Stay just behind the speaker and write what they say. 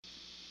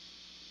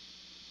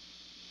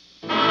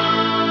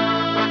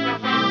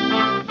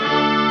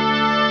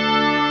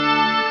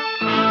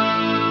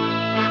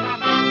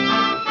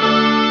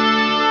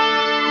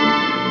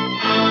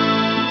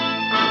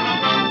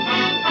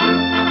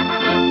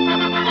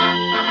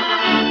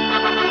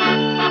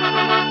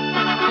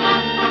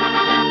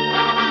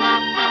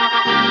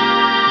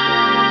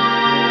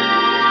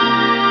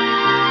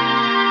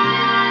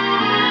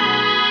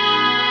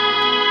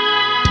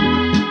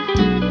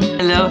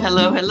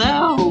hello,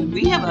 hello.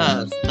 We have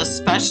a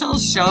special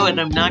show,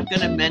 and I'm not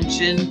going to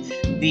mention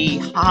the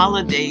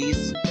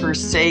holidays per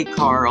se,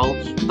 Carl,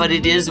 but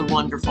it is a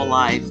wonderful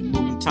life.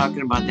 We'll be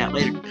talking about that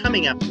later.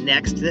 Coming up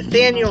next,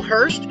 Nathanael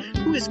Hirst,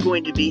 who is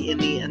going to be in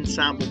the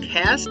ensemble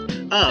cast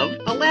of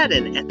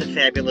Aladdin at the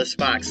Fabulous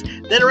Fox.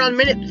 Then around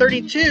minute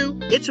 32,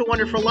 It's a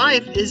Wonderful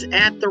Life is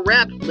at the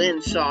Rep.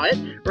 Lynn saw it.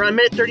 Around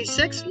minute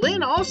 36,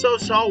 Lynn also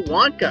saw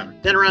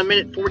Wonka. Then around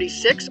minute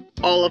 46,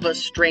 All of Us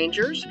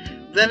Strangers.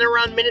 Then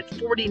around minute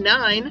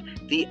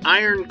 49, The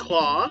Iron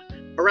Claw.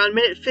 Around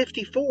minute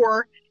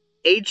 54,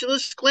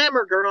 Ageless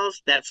Glamour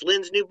Girls. That's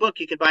Lynn's new book.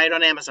 You can buy it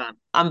on Amazon.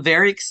 I'm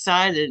very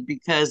excited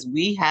because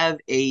we have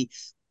a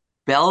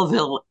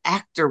Belleville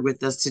actor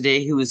with us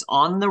today who is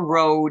on the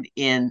road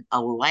in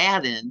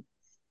Aladdin,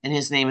 and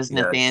his name is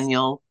Yes.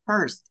 Nathanael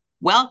Hirst.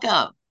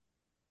 Welcome.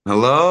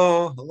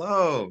 Hello.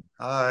 Hello.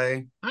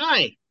 Hi.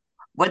 Hi.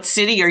 What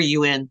city are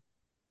you in?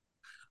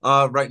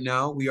 Right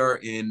now we are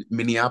in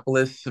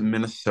Minneapolis,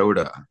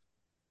 Minnesota.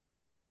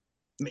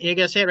 You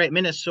gotta say it right,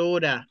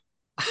 Minnesota.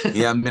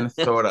 Yeah,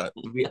 Minnesota.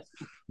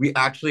 We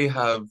actually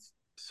have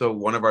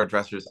one of our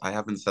dressers, I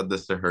haven't said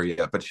this to her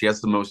yet, but she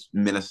has the most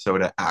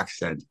Minnesota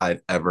accent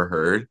I've ever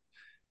heard.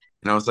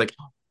 And I was like,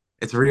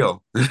 it's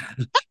real.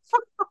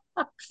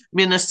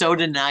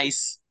 Minnesota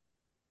nice.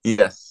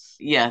 Yes.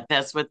 Yeah,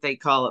 that's what they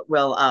call it.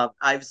 Well,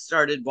 I've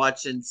started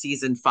watching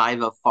season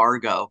 5 of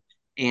Fargo,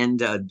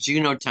 and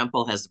Juno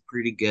Temple has a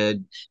pretty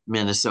good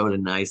Minnesota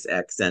nice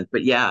accent.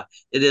 But yeah,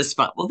 it is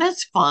fun. Well,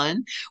 that's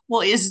fun.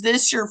 Well, is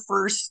this your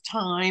first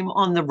time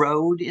on the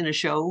road in a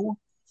show?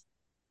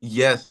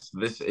 Yes,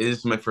 this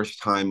is my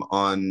first time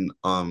on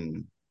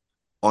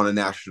a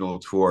national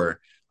tour.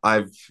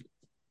 I've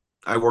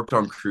I worked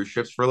on cruise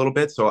ships for a little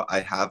bit, so I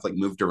have like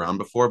moved around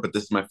before, but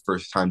this is my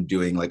first time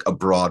doing like a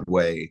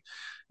Broadway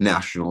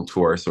national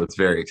tour, so it's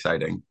very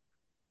exciting.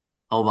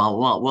 Oh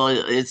well,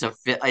 it's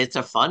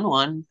a fun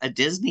one, a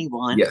Disney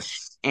one,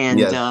 Yes. and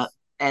Yes.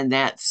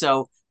 that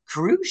so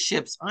cruise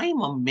ships. I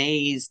am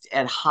amazed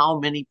at how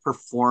many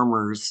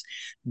performers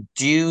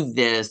do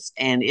this,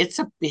 and it's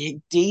a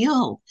big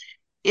deal.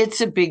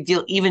 It's a big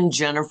deal. Even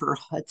Jennifer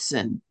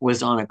Hudson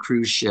was on a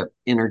cruise ship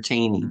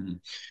entertaining. Mhm.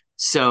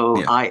 So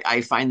Yeah.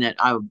 I find that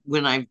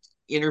when I've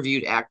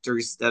interviewed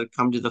actors that have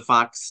come to the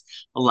Fox,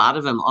 a lot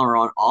of them are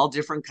on all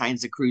different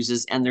kinds of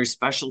cruises, and there's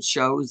special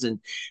shows. And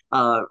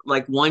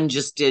like one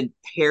just did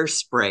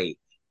Hairspray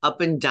up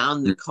and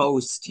down the Mm.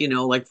 coast,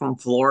 like from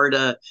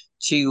Florida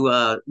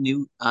to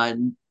New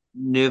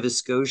Nova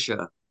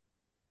Scotia.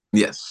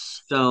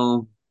 Yes.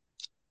 So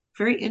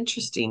very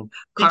interesting.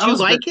 Did you Carl's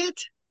been like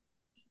it?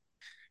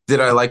 Did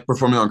I like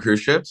performing on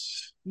cruise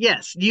ships?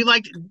 Yes. You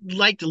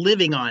liked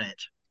living on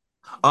it.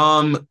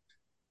 Um,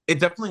 it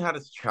definitely had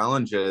its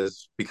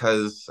challenges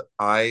because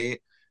I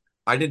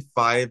did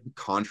 5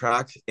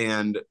 contracts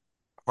and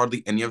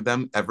hardly any of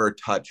them ever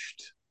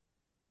touched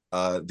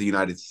the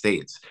United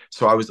States.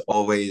 So I was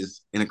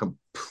always in a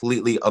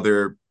completely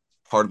other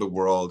part of the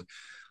world.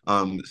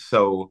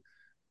 So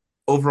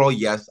overall,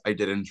 yes, I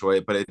did enjoy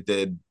it, but it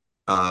did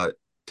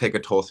take a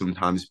toll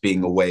sometimes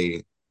being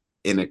away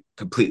in a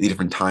completely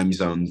different time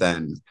zone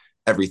than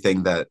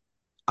everything that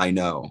I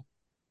know.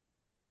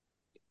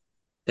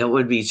 That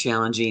would be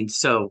challenging.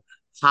 So,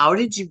 how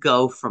did you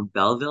go from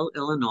Belleville,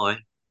 Illinois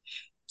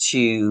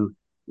to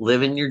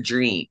living your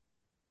dream?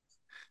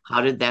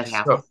 How did that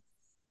happen? So,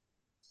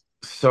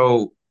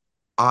 so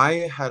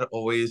I had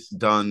always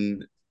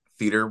done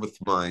theater with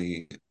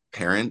my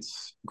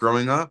parents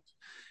growing up,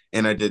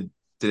 and I did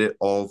it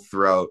all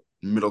throughout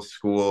middle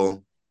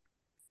school,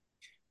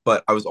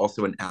 but I was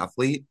also an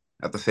athlete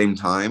at the same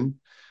time.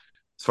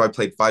 So I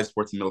played 5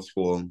 sports in middle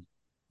school,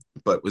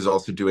 but was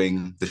also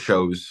doing the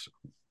shows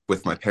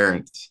with my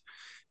parents.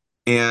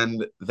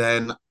 And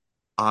then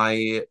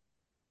I,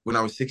 when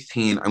I was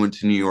 16, I went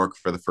to New York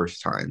for the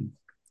first time.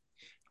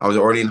 I was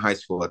already in high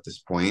school at this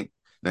point,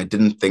 and I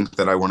didn't think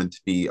that I wanted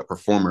to be a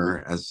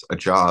performer as a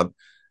job.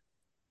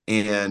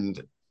 And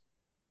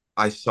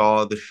I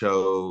saw the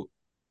show,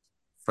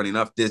 funny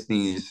enough,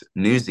 Disney's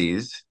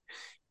Newsies,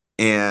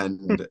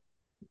 and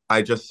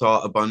I just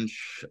saw a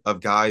bunch of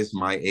guys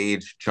my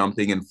age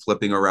jumping and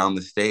flipping around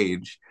the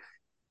stage.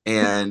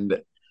 And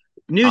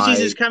Newsies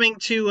is I, coming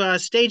to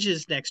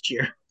stages next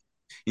year.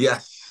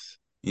 yes,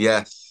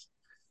 yes.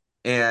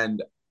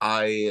 And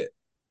I,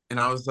 and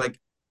I was like,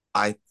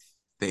 I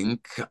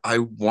think I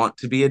want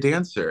to be a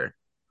dancer.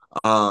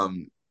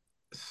 Um,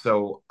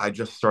 so I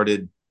just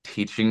started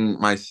teaching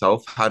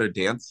myself how to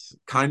dance,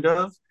 kind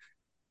of,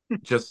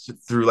 just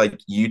through like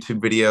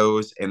YouTube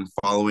videos and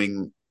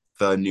following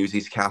the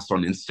Newsies cast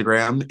on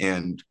Instagram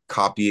and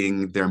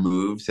copying their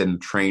moves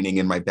and training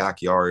in my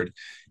backyard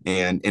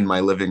and in my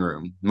living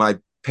room. My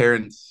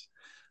parents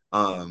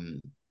um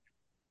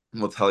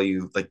will tell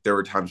you like there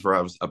were times where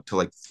I was up to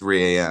like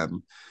 3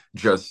 a.m.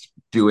 just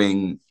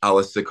doing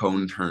Alice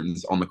Cone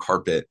turns on the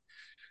carpet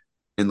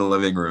in the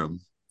living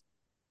room.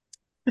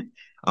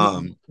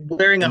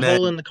 Wearing a And then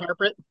hole in the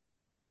carpet.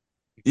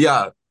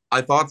 yeah,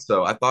 I thought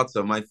so. I thought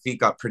so. My feet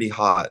got pretty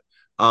hot.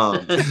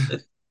 Um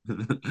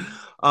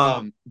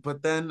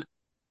but then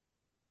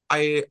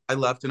I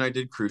left and I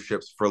did cruise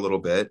ships for a little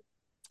bit.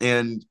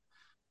 And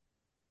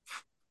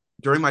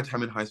during my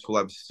time in high school,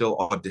 I was still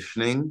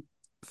auditioning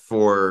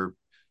for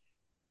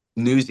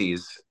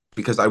Newsies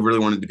because I really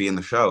wanted to be in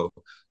the show.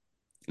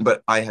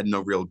 But I had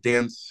no real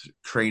dance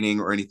training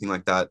or anything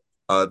like that.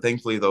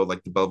 Thankfully, though,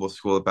 like the Belleville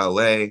School of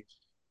Ballet,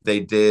 they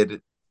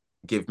did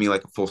give me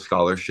like a full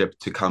scholarship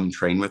to come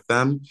train with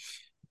them.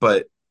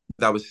 But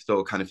that was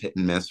still kind of hit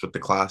and miss with the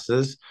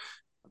classes.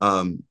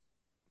 Um,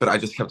 but I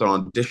just kept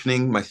on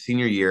auditioning. My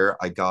senior year,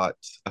 I got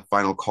a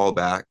final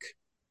callback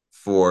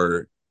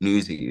for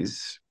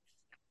Newsies.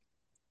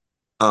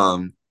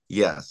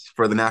 Yes,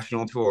 for the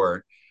national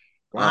tour.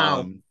 Wow.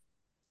 Um,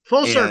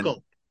 Full and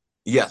circle.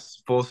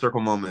 yes, full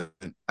circle moment.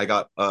 I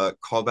got a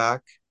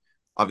callback.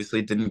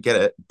 Obviously, didn't get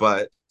it,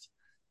 but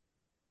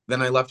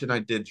then I left and I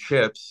did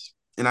chips.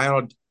 And I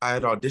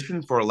had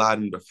auditioned for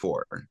Aladdin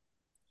before,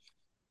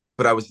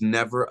 but I was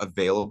never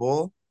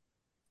available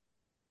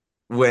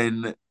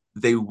when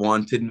they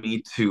wanted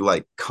me to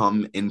like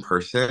come in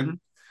person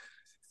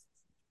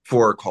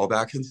for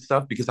callbacks and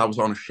stuff because I was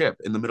on a ship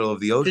in the middle of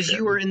the Because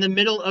you were ocean. in the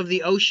middle of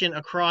the ocean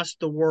across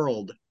the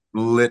world.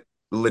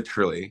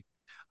 Literally.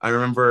 I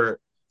remember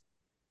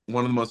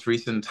one of the most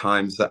recent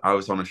times that I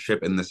was on a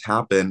ship and this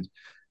happened,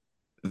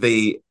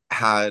 they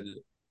had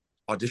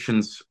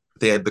auditions,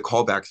 they had the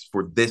callbacks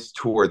for this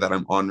tour that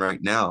I'm on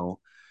right now,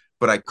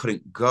 but I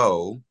couldn't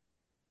go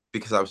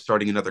because I was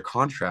starting another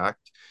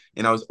contract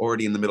and I was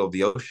already in the middle of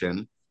the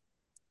ocean.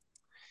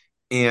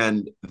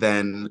 And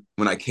then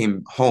when I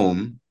came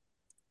home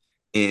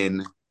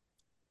in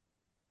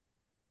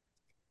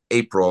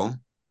April,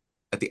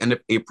 at the end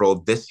of April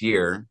this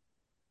year,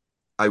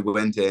 I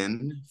went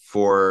in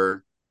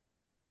for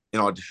an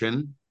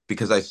audition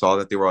because I saw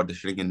that they were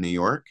auditioning in New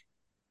York.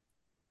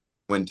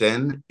 Went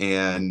in,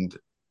 and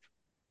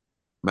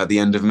by the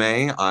end of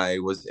May, I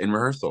was in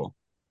rehearsal.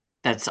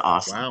 That's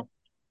awesome. Wow.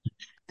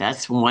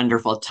 That's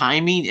wonderful.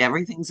 Timing,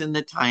 everything's in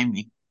the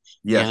timing,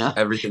 you Yes, know?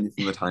 everything is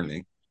in the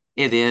timing.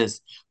 It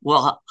is.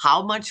 Well,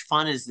 how much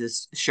fun is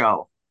this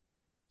show?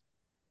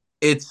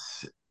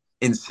 It's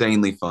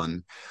insanely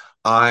fun.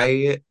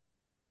 I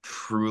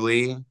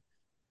truly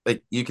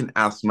like you can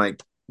ask my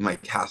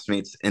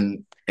castmates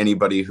and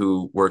anybody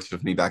who works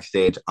with me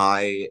backstage.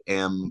 I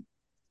am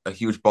a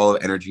huge ball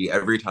of energy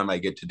every time I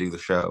get to do the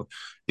show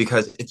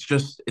because it's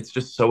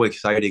just so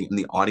exciting and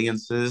the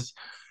audiences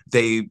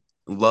they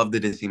love the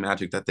Disney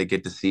magic that they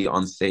get to see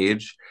on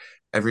stage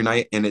every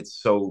night and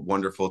it's so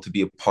wonderful to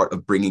be a part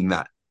of bringing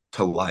that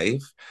to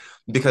life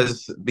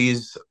because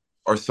these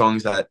are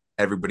songs that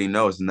everybody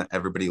knows and that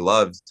everybody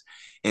loves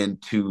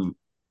and to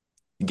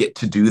get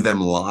to do them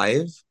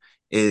live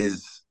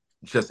is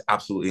just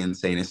absolutely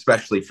insane,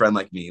 especially friend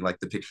like me, like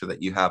the picture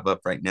that you have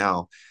up right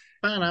now.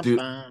 Do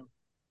Ba-da-ba.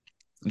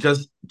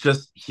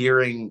 just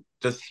hearing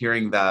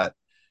that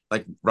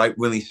like right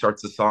when he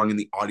starts the song and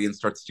the audience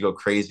starts to go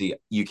crazy,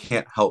 you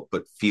can't help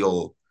but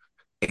feel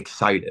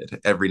excited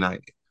every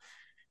night.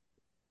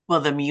 Well,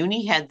 the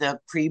Muni had the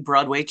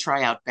pre-Broadway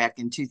tryout back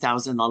in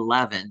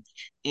 2011,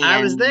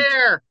 I was and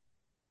there.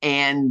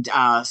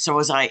 so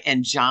was I.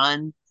 And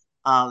John,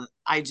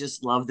 I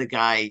just love the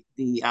guy,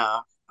 the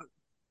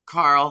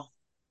Carl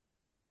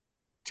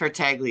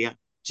Tartaglia.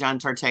 John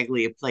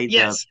Tartaglia played the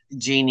Yes.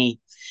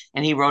 genie,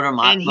 and he wrote a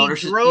And he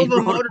he drove a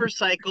wrote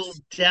motorcycle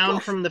down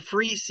from the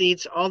free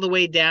seats all the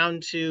way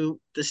down to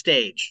the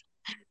stage.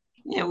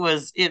 it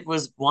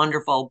was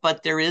wonderful.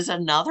 But there is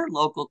another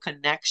local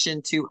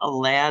connection to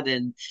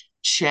Aladdin.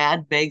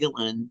 Chad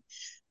Begelin,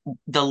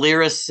 the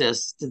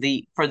lyricist,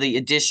 the for the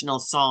additional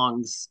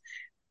songs,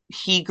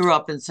 he grew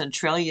up in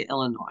Centralia,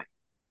 Illinois.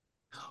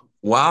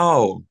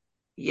 Wow.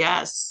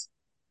 Yes.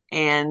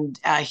 And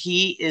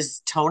he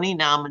is Tony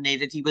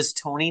nominated. He was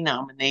Tony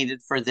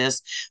nominated for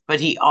this, but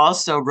he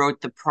also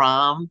wrote The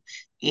Prom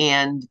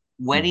and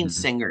Wedding Mhm.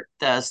 Singer,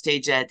 the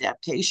stage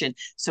adaptation.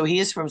 So he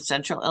is from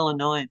Central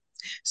Illinois.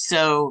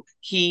 So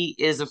he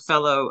is a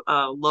fellow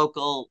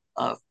local,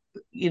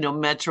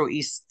 Metro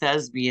East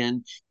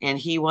thespian, and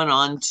he went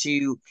on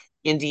to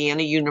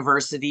Indiana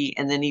University,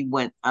 and then he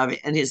went,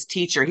 and his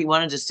teacher, he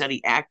wanted to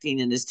study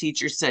acting, and his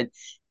teacher said,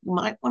 you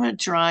might want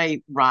to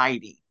try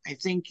writing. I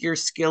think your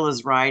skill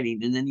is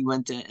writing. And then he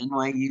went to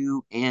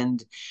NYU,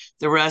 and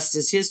the rest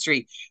is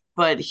history.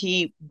 But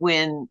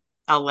when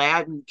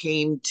Aladdin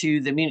came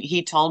to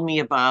he told me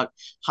about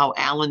how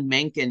Alan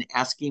Menken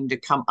asked him to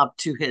come up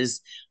to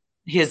his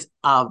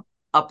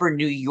upper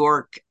New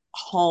York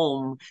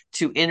home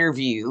to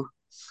interview.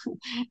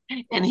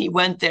 And he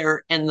went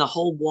there, and the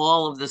whole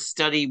wall of the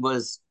study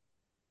was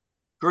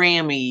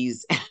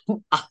Grammys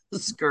and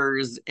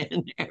Oscars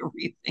and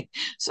everything.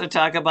 So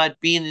talk about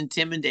being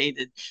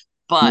intimidated.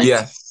 But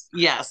Yes.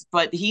 yes,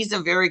 but he's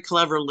a very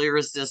clever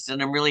lyricist, and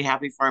I'm really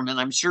happy for him. And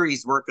I'm sure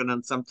he's working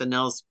on something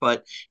else,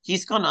 but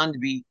he's gone on to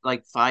be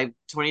like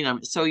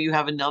 529. So you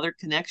have another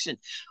connection.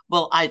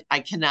 Well, I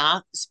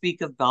cannot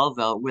speak of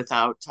Belleville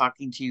without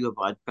talking to you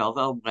about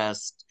Belleville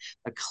West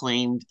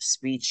acclaimed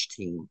speech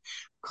team.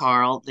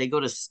 Carl, they go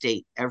to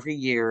state every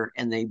year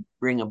and they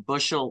bring a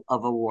bushel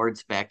of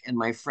awards back. And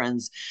my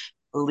friends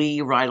Lee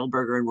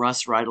Reidelberger and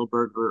Russ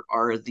Reidelberger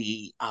are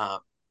the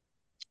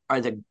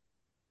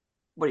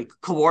what do you,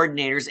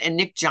 coordinators, and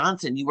Nick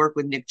Johnson. You work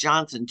with Nick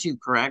Johnson too,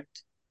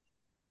 correct?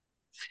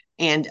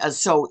 And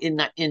so in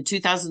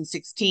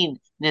 2016,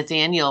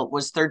 Nathaniel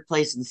was third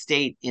place in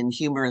state in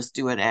humorous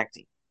duet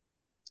acting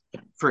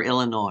for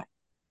Illinois.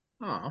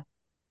 Oh,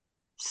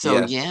 So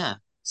Yes. yeah,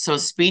 so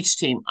speech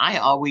team. I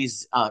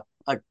always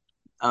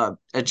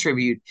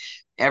attribute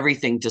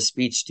everything to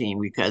speech team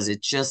because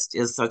it just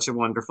is such a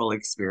wonderful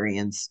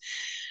experience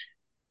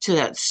to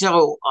that.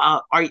 So,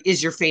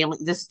 is your family?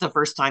 This is the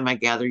first time I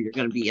gather you're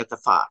going to be at the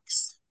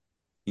Fox.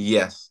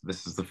 Yes,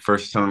 this is the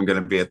first time I'm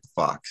going to be at the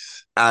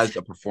Fox as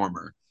a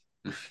performer.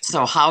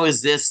 So, how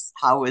is this?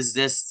 How is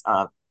this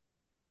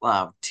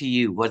to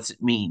you? What's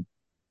it mean?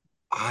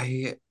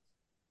 I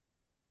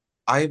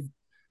I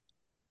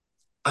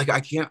I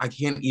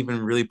can't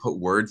even really put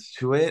words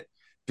to it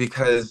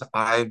because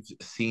I've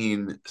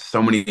seen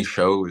so many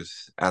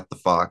shows at the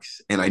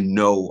Fox and I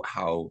know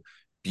how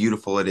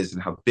beautiful it is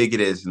and how big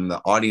it is and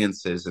the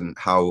audiences and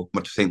how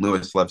much St.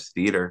 Louis loves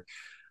theater.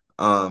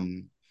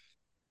 Um,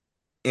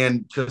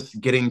 and just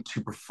getting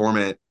to perform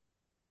it,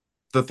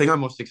 the thing I'm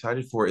most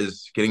excited for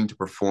is getting to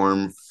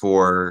perform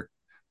for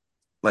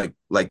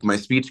like my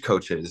speech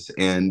coaches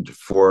and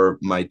for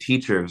my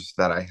teachers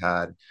that I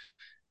had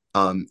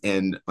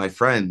and my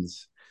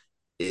friends.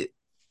 It,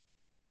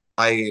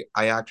 I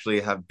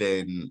actually have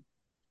been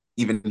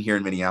even here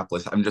in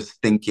Minneapolis. I'm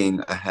just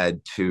thinking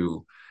ahead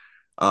to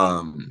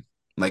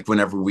like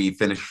whenever we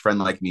finish Friend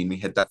Like Me and we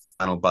hit that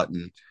final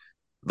button,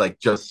 like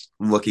just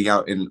looking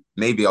out and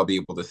maybe I'll be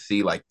able to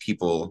see like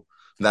people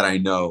that I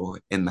know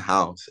in the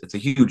house. It's a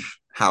huge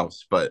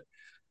house, but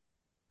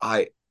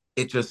I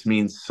it just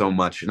means so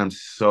much and I'm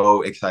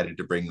so excited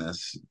to bring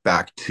this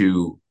back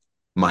to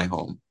my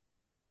home.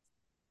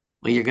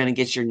 Well, you're going to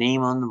get your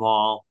name on the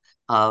wall.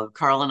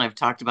 Carl and I've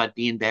talked about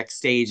being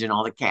backstage and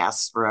all the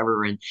casts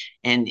forever, and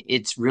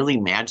it's really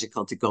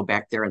magical to go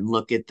back there and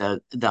look at the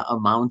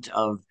amount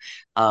of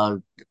uh,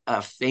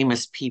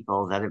 famous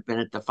people that have been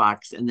at the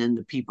Fox, and then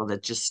the people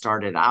that just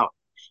started out,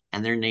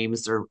 and their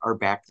names are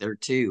back there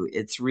too.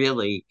 It's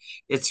really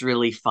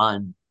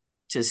fun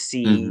to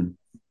see Mm-hmm.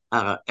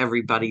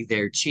 everybody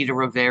there, Cheetah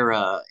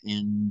Rivera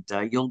and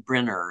Yul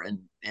Brynner and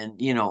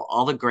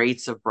all the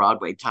greats of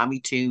Broadway. Tommy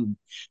Tune.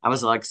 I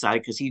was all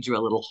excited because he drew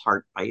a little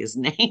heart by his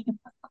name.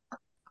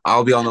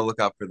 I'll be on the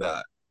lookout for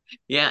that.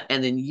 Yeah,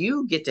 and then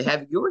you get to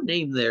have your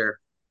name there.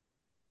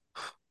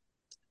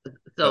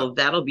 Uh, So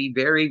that'll be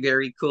very,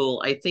 very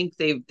cool. I think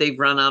they've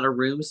run out of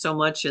room so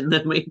much, and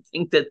then we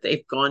think that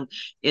they've gone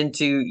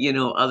into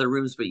other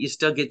rooms, but you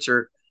still get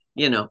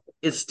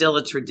it's still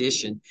a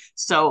tradition.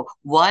 So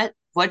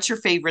what's your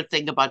favorite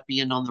thing about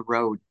being on the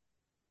road?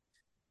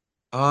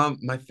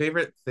 my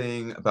favorite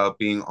thing about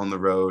being on the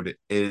road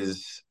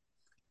is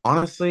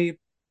honestly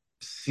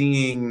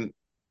seeing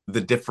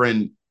the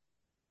different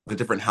the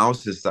different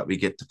houses that we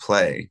get to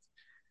play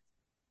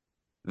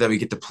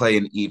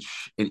in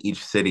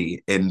each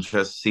city and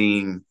just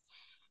seeing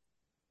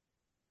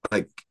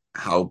like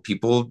how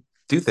people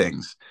do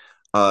things.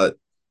 Uh,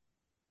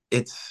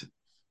 it's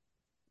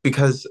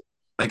because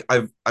like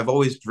I've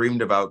always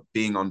dreamed about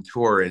being on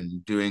tour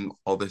and doing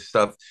all this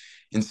stuff,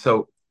 and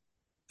so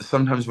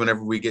sometimes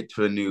whenever we get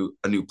to a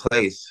new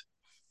place,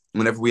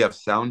 whenever we have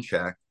sound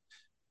check,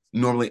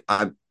 normally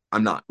I'm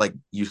not like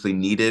usually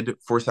needed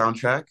for sound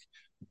check,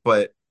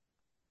 but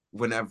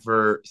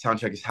whenever sound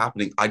check is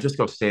happening, I just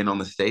go stand on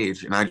the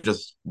stage and I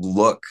just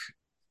look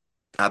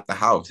at the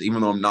house,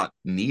 even though I'm not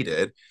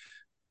needed,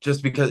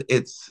 just because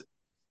it's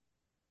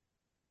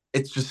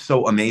just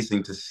so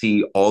amazing to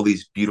see all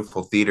these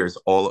beautiful theaters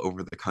all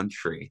over the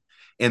country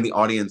and the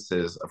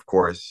audiences, of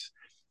course.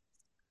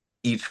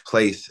 Each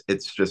place,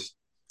 it's just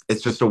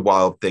a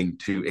wild thing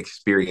to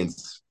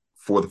experience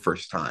for the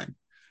first time.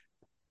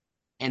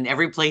 And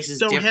every place is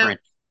so have different.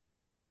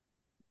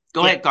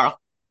 Go yeah. ahead, Carl.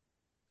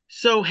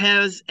 So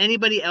has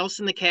anybody else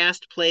in the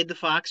cast played the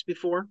Fox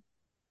before,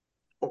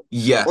 or,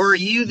 or are Yes,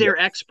 you yes. their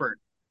expert?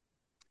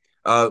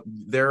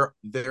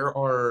 There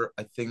are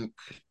I think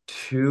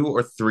two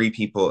or three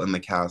people in the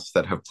cast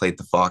that have played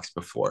the Fox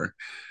before.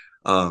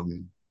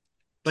 Um,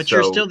 But you're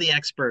so still the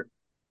expert.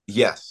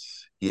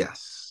 yes,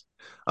 yes.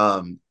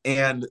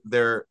 And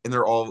they're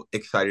all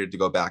excited to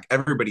go back.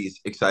 Everybody's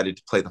excited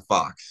to play the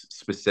Fox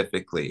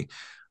specifically.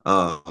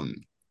 Um,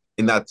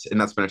 and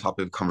that's been a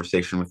topic of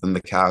conversation within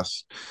the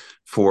cast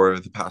for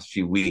the past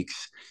few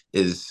weeks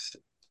is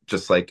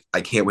just like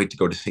I can't wait to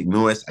go to St.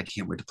 Louis. I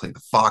can't wait to play the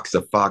Fox.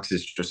 The Fox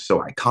is just so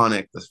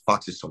iconic. The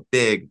Fox is so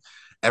big.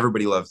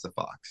 Everybody loves the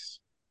Fox.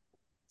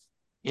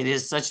 It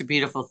is such a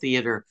beautiful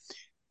theater.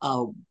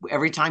 uh,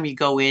 every time you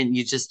go in,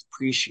 you just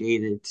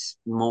appreciate it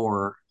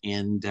more.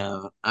 And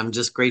I'm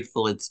just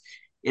grateful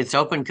it's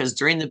open because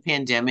during the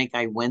pandemic,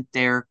 I went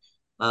there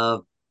uh,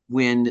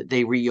 when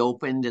they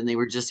reopened and they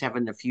were just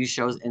having a few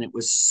shows, and it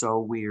was so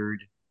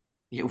weird.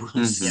 It Yeah.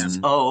 was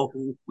Mm-hmm. so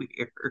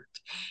weird.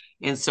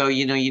 And so,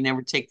 you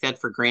never take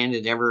that for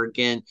granted ever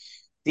again.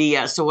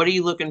 So what are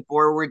you looking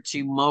forward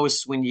to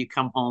most when you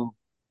come home?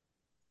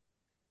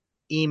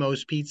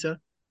 Emo's Pizza?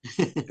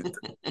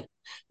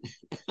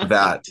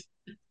 That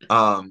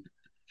um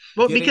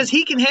Well, because getting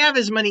he can have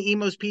as many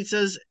Emo's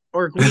Pizzas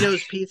or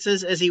Guido's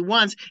Pizzas as he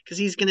wants because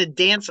he's going to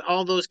dance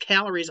all those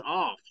calories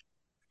off.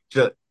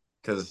 just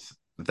because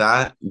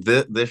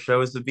this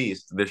show is a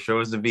beast. This show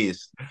is a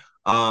beast.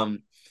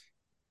 Um,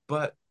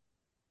 but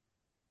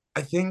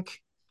I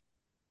think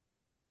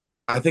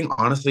I think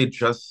honestly,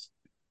 just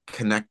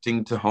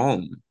connecting to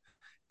home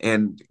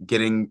and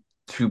getting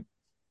to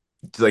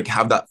like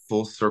have that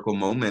full circle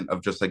moment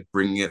of just like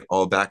bringing it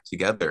all back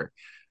together.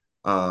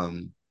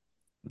 Um,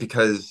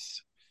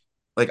 because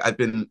like I've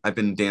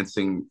been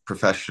dancing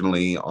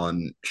professionally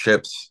on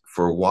ships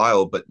for a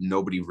while, but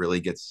nobody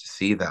really gets to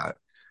see that.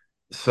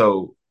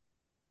 So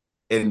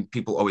and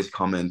people always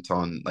comment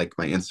on like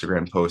my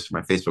Instagram post,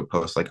 my Facebook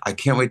post, like I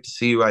can't wait to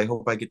see you. I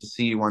hope I get to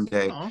see you one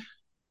day. Oh,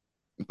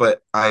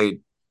 But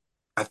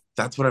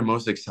that's what I'm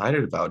most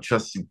excited about,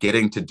 just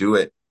getting to do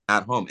it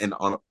at home and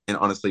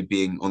honestly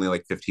being only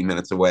like 15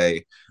 minutes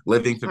away,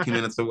 living 15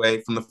 minutes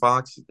away from the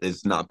Fox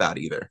is not bad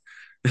either.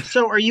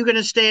 so are you going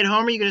to stay at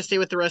home or are you going to stay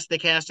with the rest of the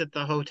cast at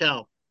the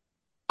hotel?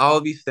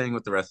 I'll be staying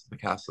with the rest of the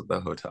cast of the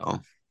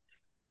hotel.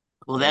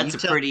 Well, Yeah, that's a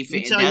pretty you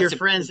fan. tell your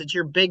friends that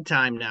you're big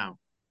time now.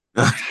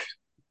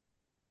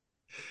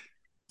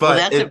 Well,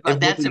 But it will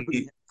that's a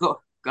be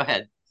go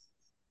ahead.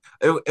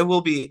 it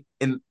will be,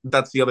 and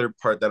that's the other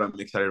part that I'm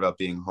excited about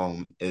being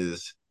home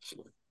is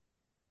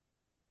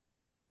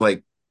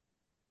like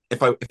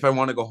if I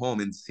want to go home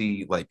and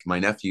see like my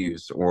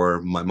nephews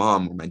or my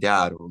mom or my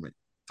dad or the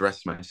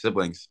rest of my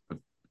siblings,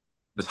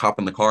 just hop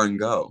in the car and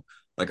go.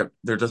 Like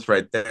they're just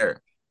right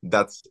there.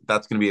 That's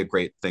going to be a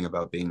great thing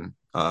about being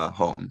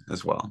home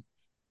as well.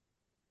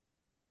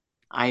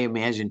 I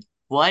imagine.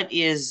 What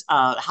is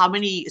how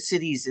many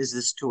cities is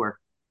this tour?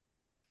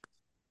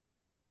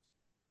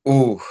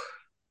 Ooh,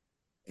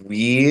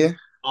 we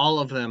All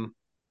of them.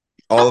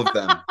 all of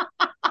them,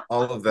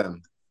 all of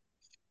them.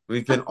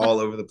 We've been all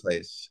over the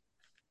place.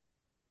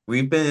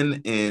 We've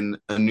been in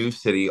a new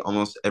city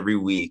almost every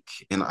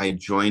week, and I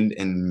joined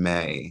in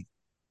May.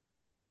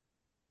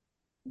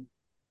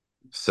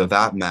 So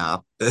that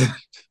map.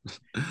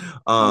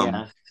 um,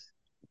 Yeah.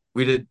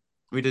 we did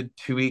we did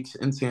 2 weeks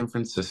in San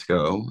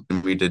Francisco,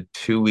 and we did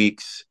 2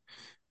 weeks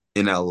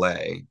in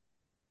LA.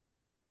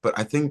 But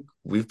I think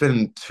we've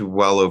been to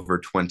well over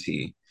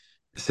 20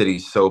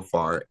 cities so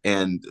far,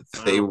 and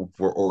they Wow. were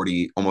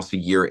already almost a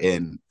year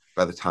in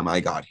by the time I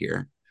got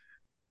here.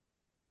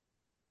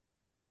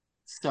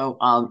 So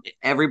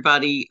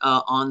everybody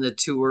on the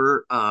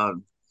tour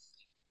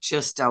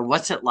just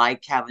what's it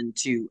like having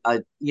to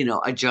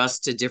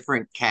adjust to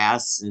different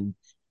casts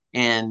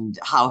and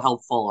how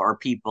helpful are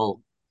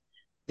people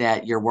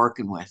that you're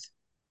working with?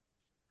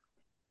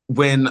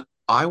 When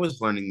I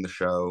was learning the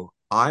show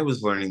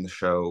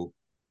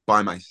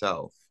by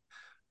myself.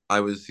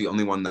 I was the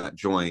only one that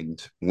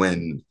joined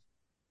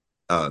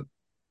uh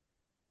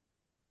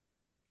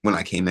when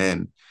I came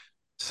in.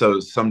 So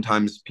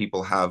sometimes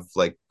people have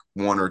like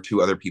one or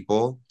two other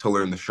people to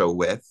learn the show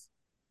with,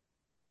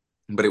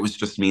 but it was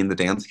just me and the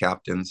dance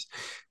captains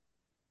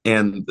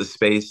and the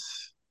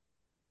space.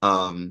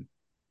 Um,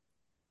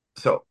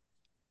 so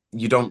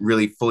you don't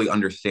really fully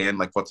understand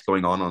like what's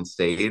going on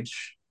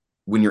stage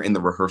when you're in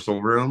the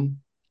rehearsal room.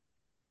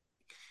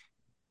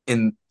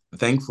 And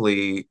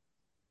thankfully,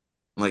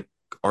 like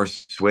our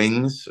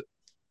swings,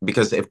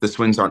 because if the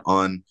swings aren't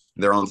on,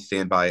 they're on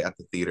standby at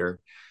the theater.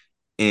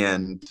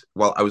 And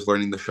while I was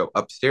learning the show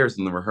upstairs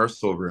in the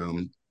rehearsal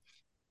room,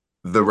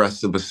 the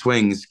rest of the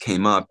swings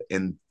came up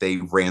and they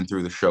ran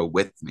through the show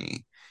with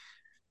me.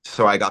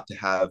 So I got to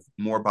have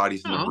more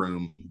bodies in the Oh,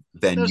 room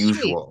than so sweet.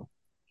 usual.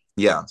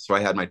 Yeah. So I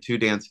had my two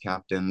dance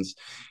captains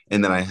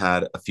and then I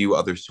had a few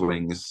other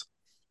swings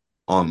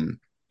um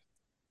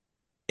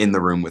in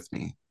the room with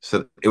me.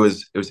 So it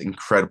was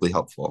incredibly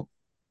helpful.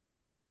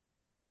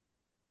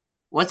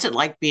 What's it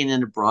like being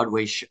in a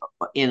Broadway show,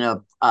 in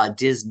a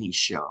Disney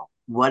show?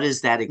 What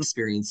is that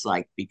experience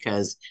like?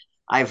 Because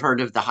I've heard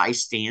of the high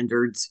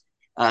standards,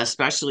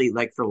 especially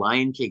like for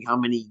Lion King, how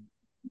many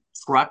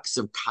trucks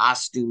of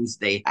costumes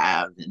they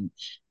have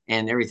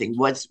and everything.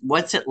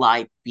 What's it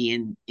like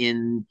being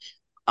in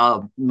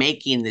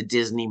making the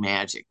Disney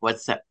magic?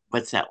 What's that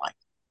like?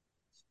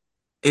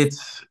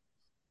 It's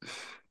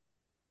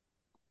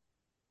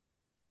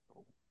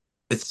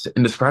it's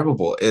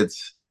indescribable.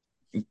 It's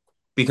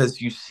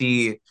because you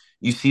see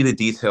the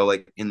detail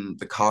like in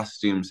the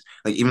costumes,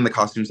 like even the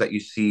costumes that you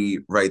see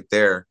right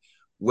there.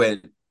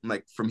 When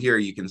like from here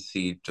you can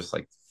see just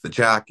like the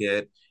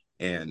jacket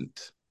and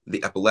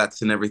the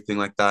epaulets and everything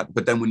like that.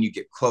 But then when you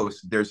get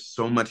close, there's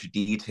so much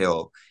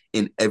detail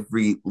in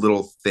every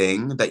little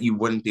thing that you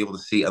wouldn't be able to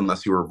see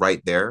unless you were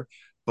right there.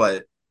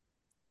 But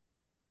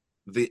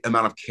the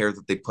amount of care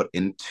that they put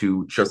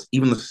into just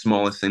even the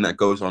smallest thing that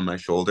goes on my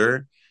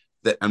shoulder,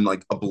 that I'm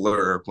like a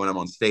blur when I'm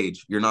on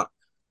stage. You're not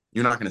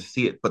going to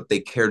see it, but they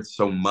cared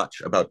so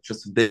much about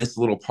just this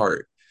little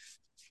part.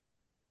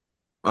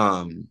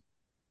 Um,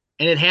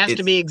 And it has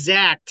to be it's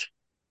exact.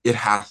 it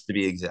has to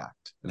be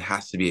exact. It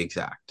has to be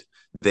exact.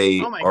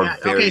 They Oh my are God.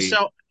 Okay, very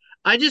so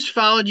I just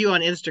followed you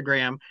on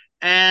Instagram,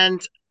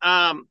 and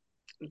um,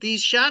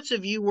 these shots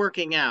of you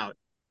working out,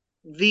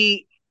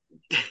 the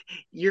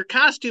your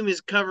costume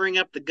is covering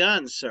up the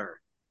guns, sir.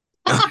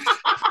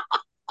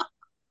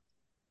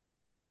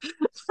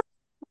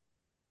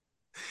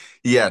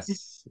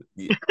 Yes.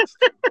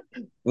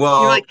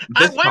 You're like, Well,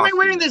 this why am I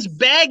wearing costume this is.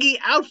 baggy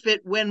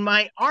outfit when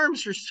my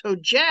arms are so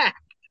jacked?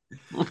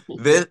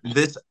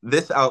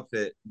 This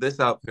outfit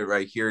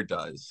right here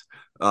does.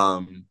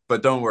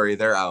 But don't worry,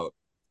 they're out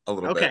a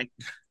little bit. Okay,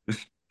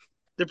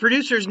 the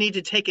producers need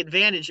to take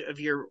advantage of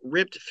your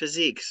ripped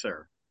physique,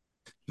 sir.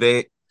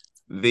 They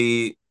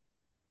the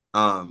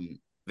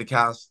the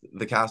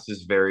cast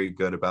is very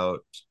good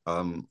about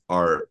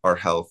our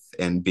health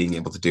and being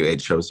able to do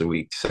 8 shows a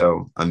week.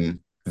 So I'm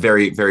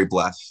very, very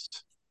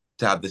blessed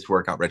to have this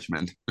workout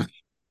regimen.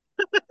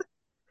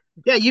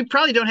 Yeah, you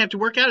probably don't have to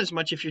work out as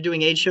much if you're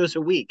doing 8 shows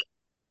a week.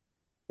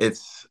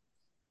 It's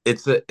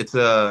it's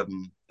a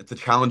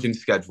challenging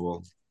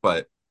schedule,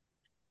 but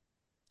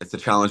it's a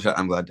challenge that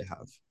I'm glad to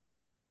have.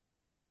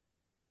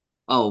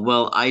 Oh,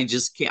 well, I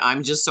just can't,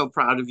 I'm just so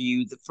proud of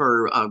you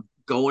for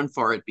going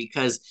for it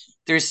because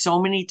there's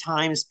so many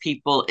times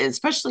people,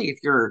 especially if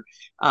you're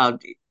uh,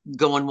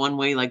 going one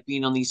way, like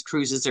being on these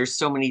cruises, there's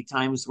so many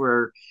times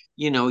where,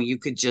 you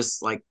could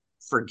just like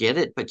forget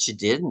it, but you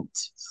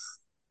didn't.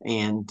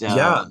 And,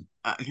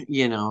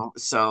 Yeah,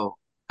 so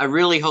I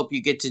really hope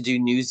you get to do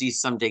Newsies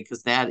someday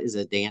because that is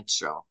a dance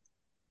show.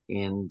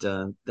 And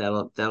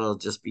that'll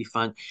just be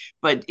fun.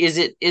 But is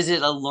it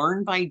a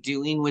learn by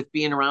doing with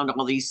being around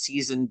all these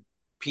seasoned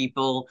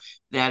people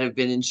that have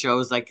been in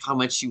shows, like how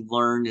much you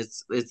learn?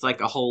 It's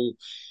like a whole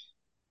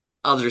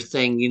other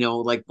thing,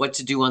 like what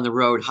to do on the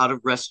road, how to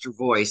rest your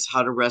voice,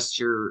 how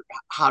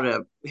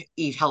to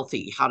eat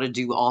healthy, how to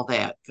do all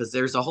that, because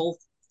there's a whole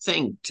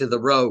thing to the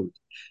road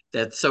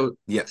that's so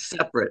yes.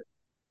 separate.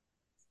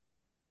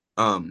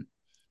 Um,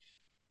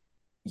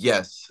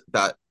 yes,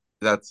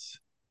 that's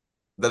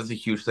that's a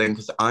huge thing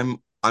because I'm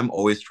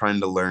always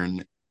trying to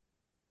learn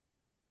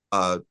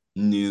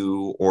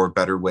new or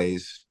better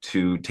ways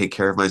to take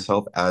care of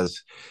myself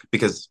as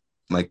because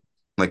like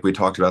like we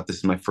talked about, this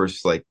is my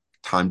first like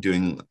time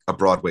doing a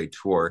Broadway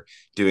tour,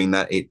 doing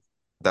that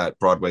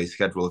Broadway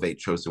schedule of 8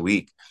 shows a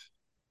week.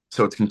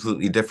 So it's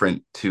completely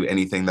different to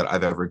anything that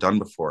I've ever done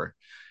before.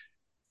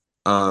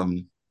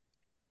 Um,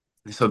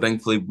 so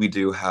thankfully we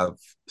do have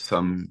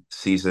some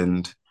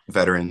seasoned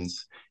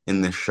veterans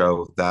in this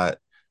show that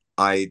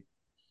I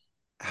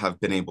have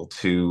been able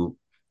to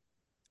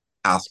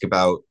ask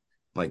about,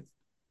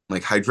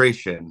 like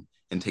hydration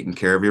and taking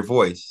care of your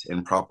voice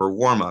and proper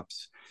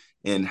warm-ups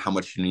and how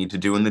much you need to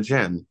do in the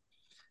gym,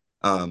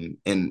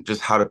 and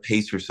just how to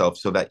pace yourself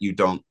so that you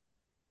don't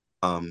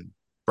um,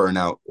 burn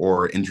out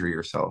or injure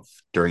yourself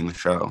during the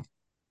show.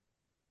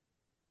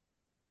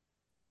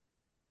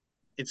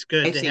 It's I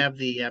good to think have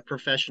the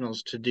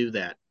professionals to do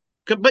that.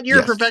 But you're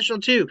a Yes, professional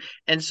too,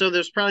 and so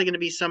there's probably going to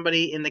be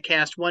somebody in the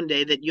cast one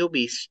day that you'll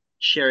be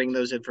sharing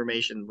those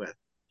information with.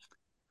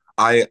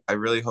 I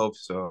really hope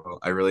so.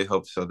 I really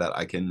hope so that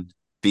I can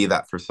be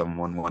that for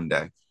someone one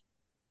day.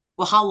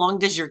 well, how long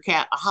does your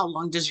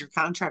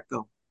contract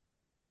go?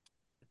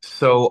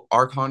 So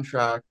our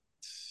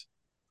contracts,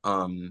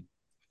 um,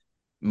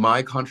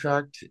 my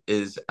contract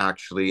is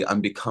actually,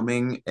 I'm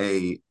becoming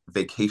a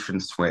vacation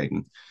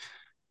swing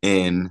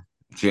in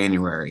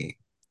January.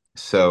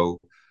 So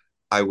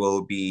I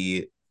will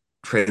be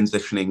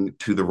transitioning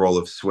to the role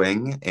of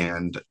swing,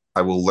 and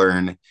I will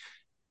learn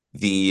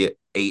the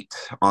 8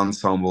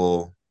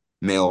 ensemble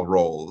male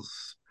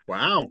roles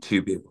Wow.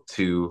 to be able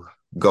to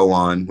go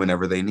on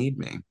whenever they need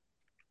me.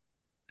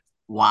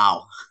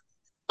 Wow.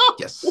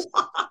 Yes.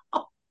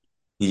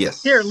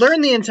 Here, Yes.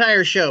 learn the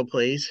entire show,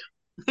 please.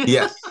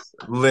 Yes.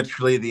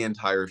 Literally the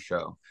entire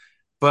show.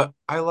 But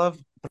I love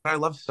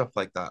stuff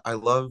like that. I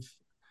love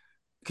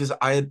because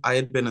I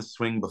had been a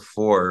swing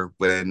before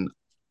when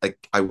like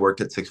I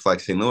worked at Six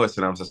Flags St. Louis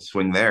and I was a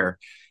swing there.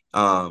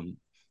 Um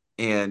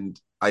and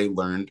I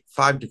learned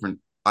 5 different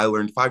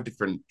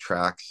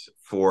tracks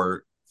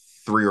for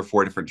 3 or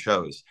 4 different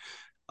shows.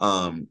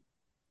 Um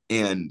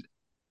and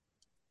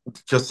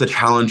just the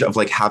challenge of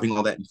like having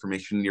all that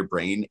information in your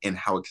brain and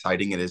how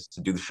exciting it is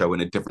to do the show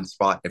in a different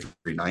spot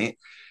every night.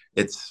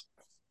 It's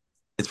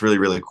it's really,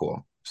 really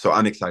cool. So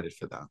I'm excited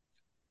for that.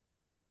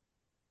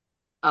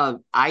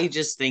 I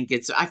just think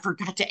I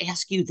forgot to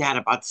ask you that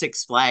about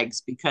Six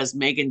Flags because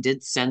Megan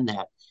did send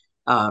that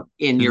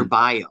in your Mhm.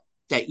 bio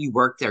that you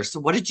worked there. So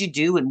what did you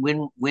do and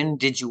when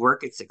did you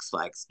work at Six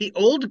Flags? The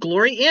Old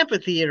Glory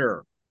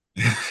Amphitheater.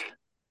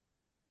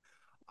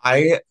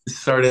 I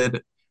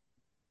started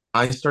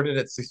I started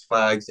at Six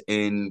Flags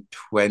in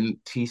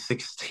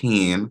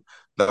 2016.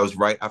 That was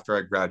right after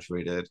I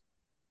graduated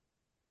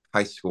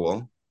high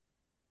school.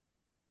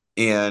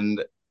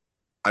 And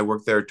I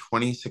worked there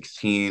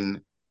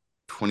 2016,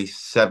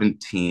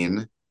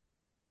 2017,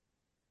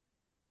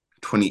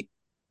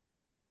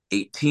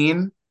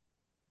 2018,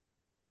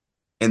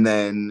 and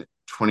then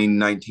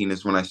 2019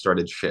 is when I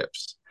started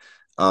Ships.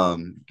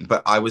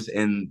 But I was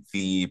in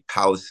the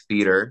Palace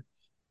Theater,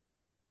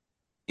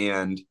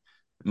 and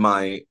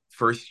My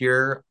first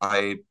year,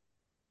 I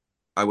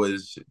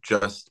was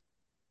just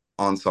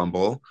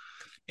ensemble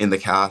in the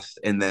cast,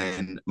 and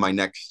then my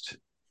next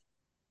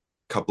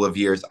couple of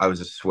years, I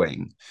was a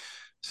swing.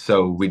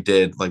 So we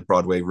did like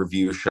Broadway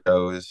review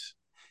shows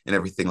and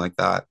everything like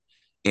that.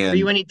 Were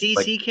you And any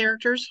like, DC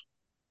characters?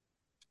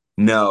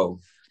 no,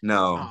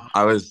 no, Oh,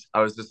 I was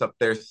just up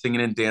there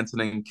singing and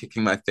dancing and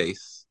kicking my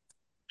face.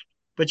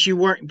 but you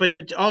weren't.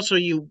 But also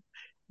you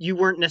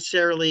weren't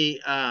necessarily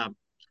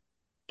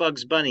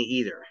Bugs Bunny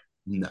either.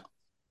 No,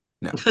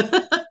 no.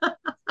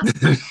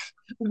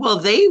 Well,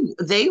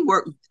 they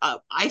work.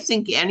 I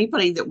think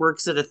anybody that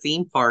works at a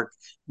theme park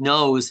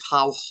knows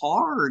how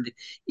hard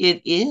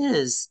it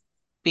is,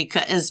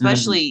 because Mhm.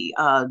 especially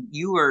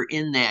you were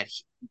in that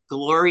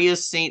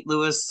glorious St.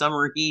 Louis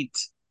summer heat.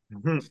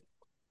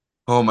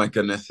 Oh my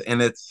goodness.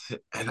 And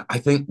I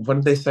think, what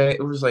did they say?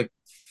 It was like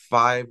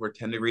 5 or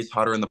 10 degrees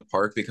hotter in the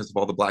park because of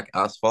all the black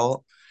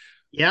asphalt.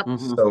 Yep.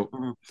 Mhm, So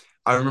mhm.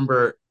 I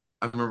remember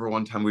I remember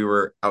one time we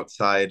were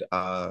outside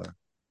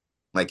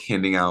like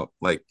handing out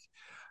like,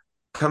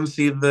 come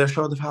see the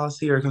show at the Palace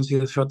Theater, come see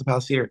the show at the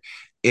Palace Theater.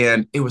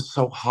 And it was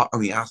so hot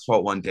on the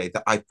asphalt one day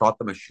that I thought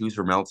that my shoes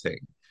were melting.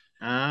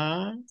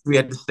 Uh, We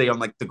had to stay on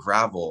like the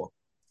gravel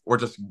or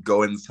just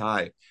go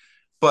inside.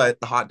 But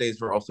the hot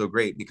days were also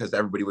great because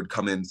everybody would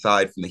come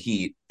inside from the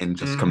heat and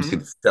just come see mhm.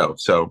 the show.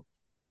 So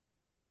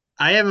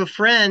I have a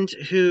friend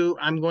who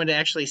I'm going to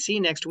actually see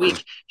next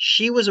week.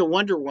 She was a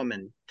Wonder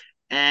Woman,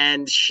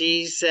 and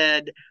she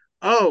said,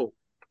 "Oh,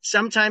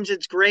 sometimes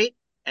it's great,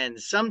 and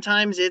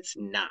sometimes it's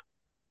not."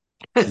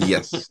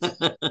 yes.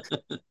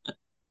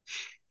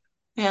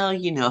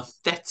 Well,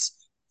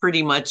 that's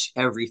pretty much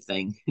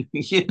everything,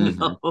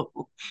 Hmm.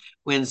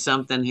 when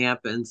something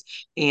happens.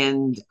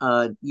 And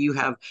you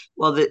have,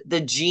 well,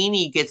 the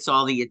genie gets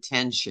all the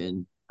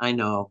attention, I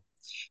know,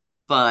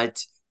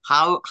 but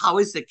how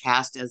is the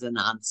cast as an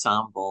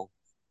ensemble?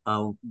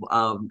 How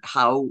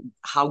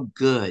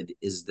good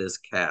is this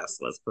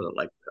cast? Let's put it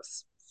like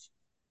this.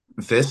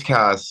 This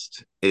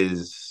cast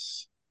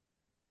is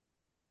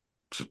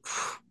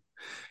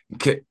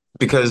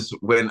because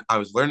when I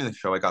was learning the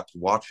show, I got to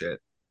watch it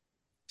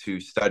to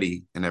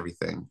study and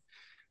everything.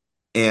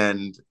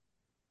 And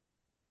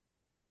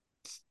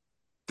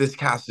this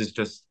cast is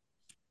just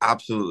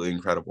absolutely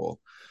incredible.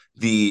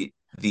 The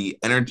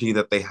energy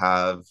that they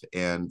have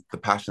and the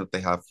passion that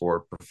they have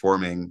for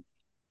performing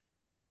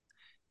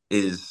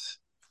is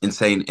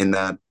insane, and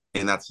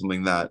that's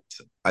something that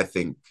I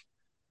think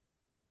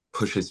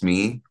pushes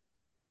me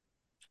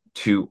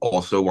to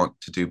also want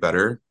to do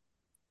better.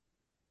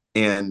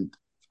 And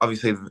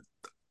obviously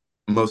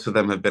most of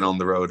them have been on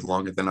the road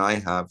longer than I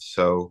have,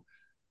 so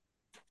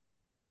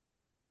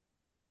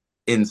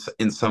in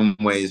some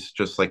ways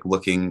just like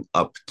looking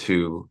up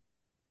to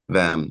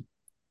them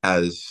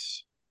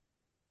as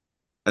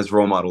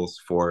role models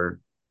for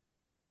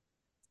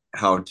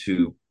how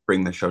to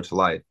bring the show to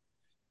life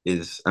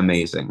is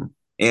amazing.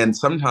 And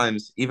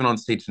sometimes even on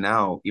stage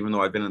now, even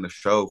though I've been in the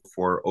show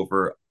for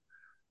over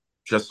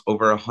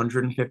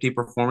 150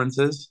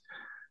 performances,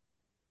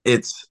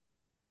 it's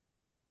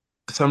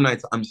some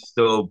nights I'm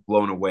still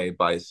blown away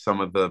by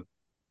some of the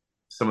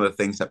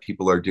things that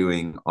people are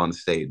doing on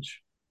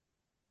stage.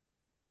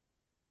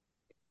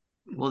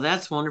 Well,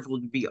 that's wonderful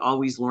to be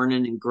always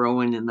learning and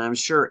growing. And I'm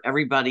sure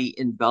everybody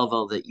in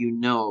Belleville that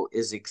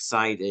is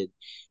excited.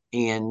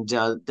 And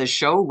the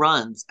show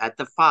runs at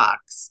the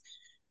Fox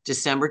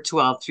December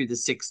 12th through the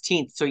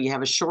 16th. So you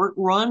have a short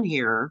run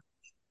here,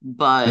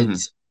 but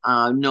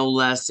Mm-hmm. no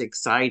less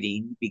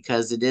exciting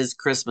because it is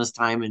Christmas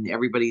time and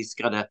everybody's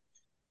got to,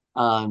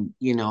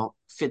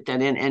 fit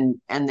that in.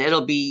 And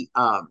it'll be,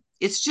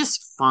 it's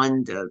just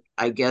fun to,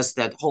 I guess,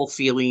 that whole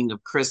feeling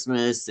of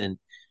Christmas and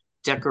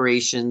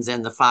decorations,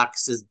 and the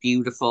Fox is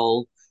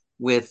beautiful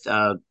with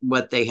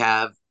what they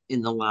have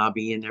in the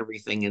lobby and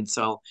everything. And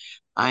so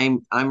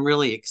I'm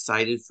really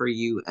excited for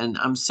you, and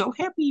I'm so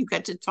happy you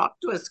got to talk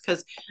to us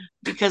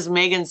because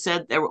Megan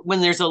said that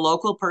when there's a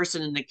local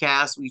person in the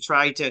cast, we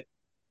try to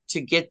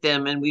get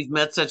them, and we've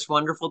met such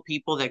wonderful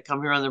people that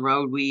come here on the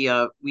road.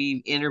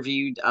 We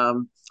interviewed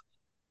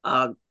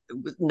uh,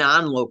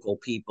 non-local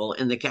people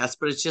in the cast,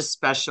 but it's just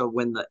special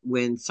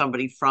when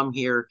somebody from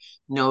here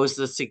knows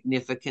the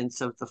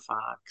significance of the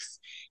Fox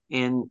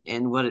and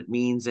what it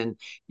means. And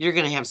you're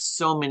going to have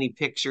so many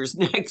pictures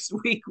next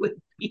week with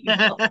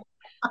people.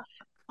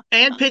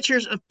 And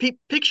pictures of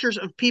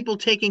people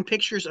taking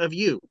pictures of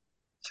you.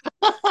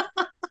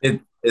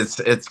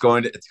 It's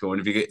going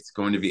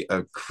to be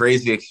a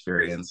crazy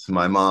experience.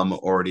 My mom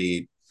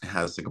already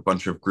has like a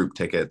bunch of group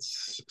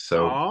tickets, so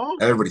Oh,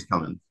 everybody's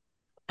coming.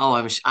 Oh,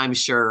 I'm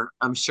sure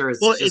it's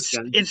well, just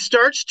going to it be.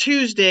 starts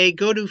Tuesday.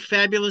 Go to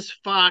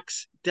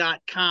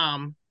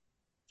fabulousfox.com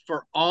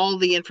for all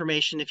the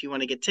information if you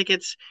want to get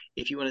tickets,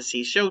 if you want to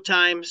see show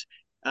times.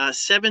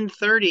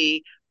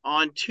 7:30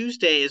 on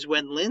Tuesday is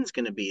when Lynn's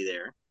going to be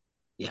there.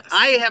 I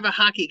Yes. have a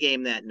hockey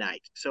game that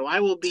night, so I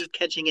will be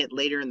catching it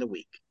later in the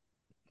week.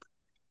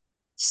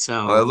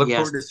 Well, I So look yes.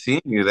 forward to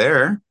seeing you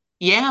there.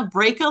 Yeah,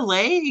 break a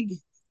leg.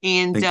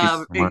 And Thank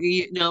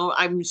you so much.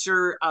 I'm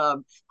sure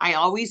I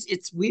always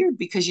it's weird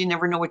because you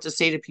never know what to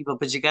say to people,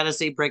 but you got to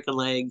say break a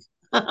leg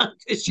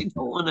because you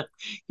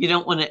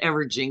don't want to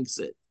ever jinx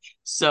it.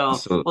 So,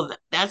 So well,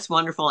 that's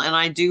wonderful, and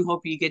I do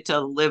hope you get to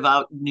live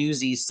out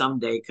Newsies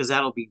someday because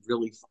that'll be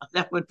really fun.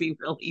 That would be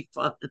really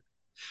fun.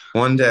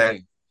 one day, Well,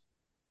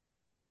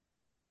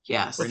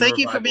 Yes. bring the thank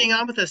you for being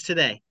revival. on with us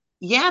today.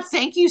 Yeah,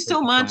 thank you so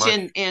Thank you so much,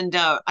 much. and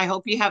I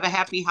hope you have a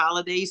happy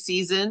holiday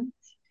season.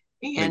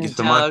 Thank you And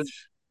so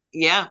much.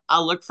 yeah,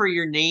 I'll look for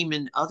your name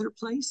in other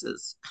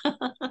places.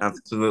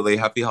 Absolutely.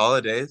 Happy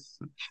holidays.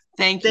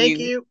 Thank Thank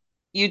you. you.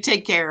 You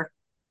take care.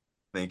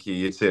 Thank you.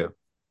 You too.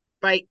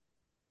 Bye.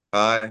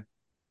 Bye.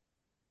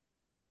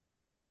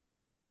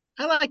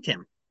 I liked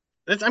him.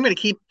 I'm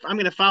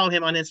gonna follow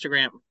him on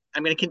Instagram.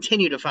 I'm gonna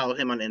continue to follow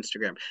him on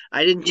Instagram.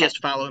 I didn't Yeah,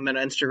 just follow him on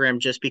Instagram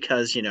just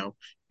because,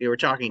 we were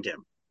talking to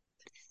him.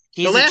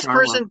 The he's a last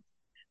charmer. person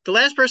the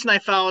last person I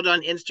followed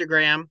on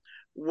Instagram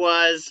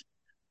was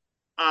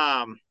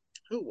um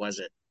who was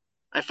it?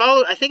 I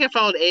think I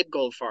followed Abe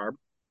Goldfarb,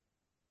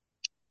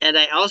 and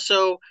I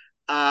also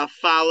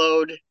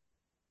followed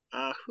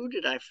who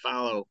did I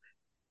follow?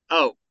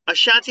 Oh,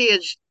 Ashanti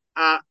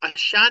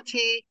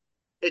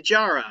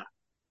Ijara,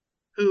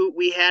 who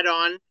we had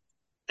on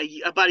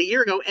about a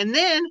year ago. And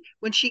then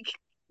when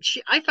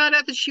I found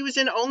out that she was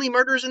in Only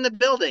Murders in the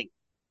Building.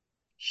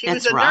 She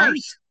was That's a right.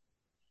 nurse.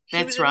 She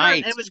was That's a nurse,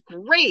 right. and it was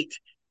great.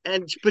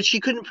 But she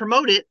couldn't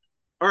promote it,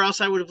 or else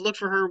I would have looked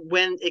for her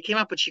when it came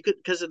out. But she could,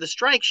 because of the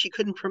strike, she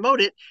couldn't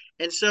promote it.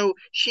 And so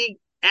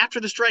after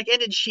the strike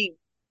ended, she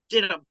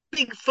did a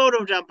big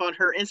photo dump on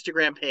her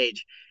Instagram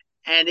page,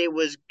 and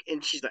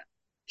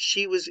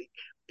she was,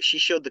 she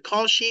showed the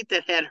call sheet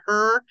that had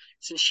her,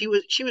 since she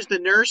was the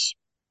nurse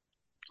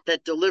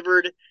that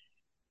delivered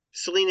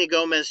Selena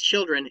Gomez's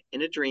children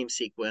in a dream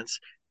sequence.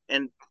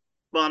 And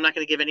well, I'm not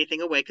going to give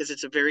anything away because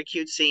it's a very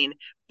cute scene,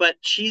 but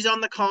she's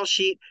on the call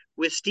sheet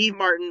with Steve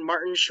Martin,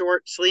 Martin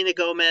Short, Selena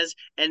Gomez,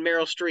 and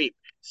Meryl Streep.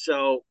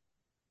 So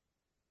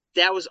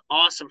that was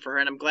awesome for her.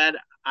 And I'm glad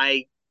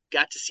I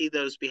got to see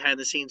those behind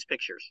the scenes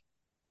pictures.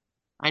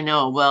 I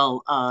know.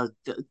 Well,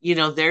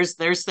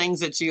 there's things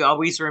that you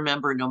always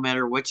remember no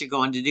matter what you're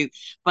going to do.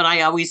 But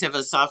I always have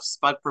a soft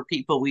spot for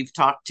people we've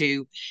talked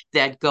to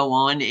that go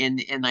on, and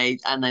I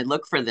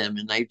look for them,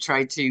 and I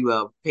try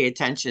to pay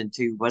attention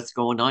to what's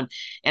going on.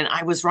 And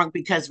I was wrong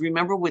because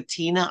remember with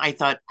Tina, I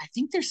thought I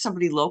think there's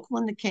somebody local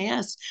in the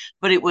cast,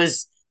 but it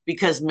was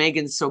because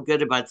Megan's so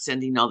good about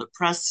sending all the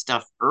press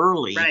stuff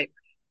early. Right.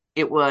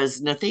 It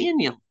was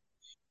Nathaniel.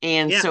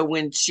 And Yeah. so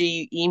when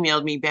she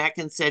emailed me back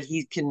and said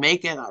he can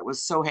make it, I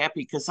was so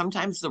happy because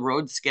sometimes the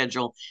road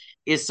schedule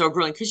is so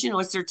grueling because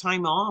it's their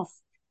time off.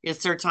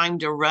 It's their time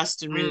to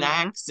rest and Hmm.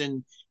 relax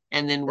and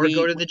then Or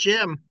go to the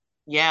gym.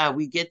 yeah,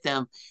 we get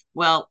them.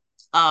 Well,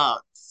 uh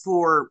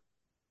for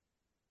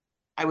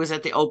I was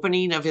at the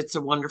opening of It's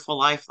a Wonderful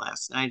Life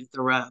last night at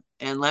the Rep,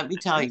 and let me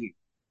tell Uh-huh. you,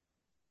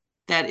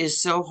 that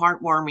is so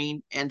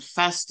heartwarming and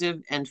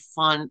festive and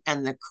fun,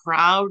 and the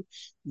crowd,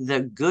 the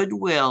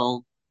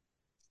goodwill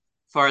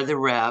for the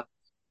Rep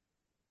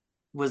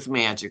was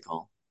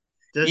magical.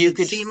 Does You it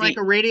could seem like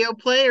feel a radio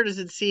play, or does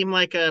it seem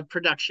like a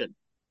production?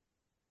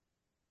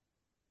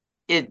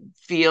 it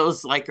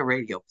feels like a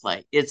radio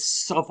play. It's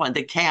so fun.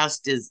 The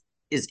cast is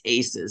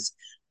aces.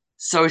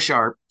 So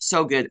sharp,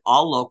 so good,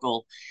 all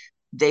local.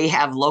 They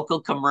have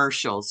local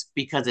commercials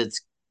because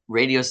it's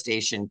radio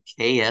station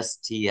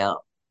KSTL.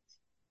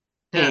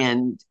 Huh.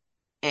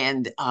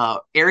 And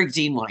Eric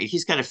Dean White,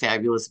 he's got a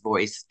fabulous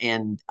voice,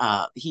 and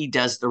he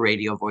does the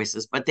radio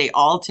voices, but they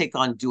all take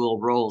on dual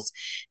roles.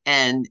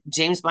 And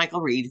James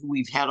Michael Reed, who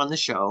we've had on the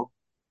show,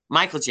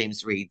 Michael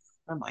James Reed,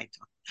 what am I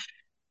talking?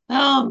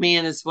 Oh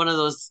man, it's one of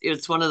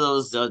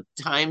those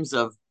times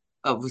of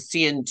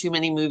seeing too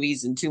many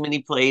movies and too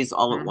many plays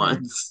all at Hmm.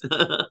 once.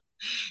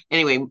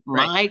 Anyway,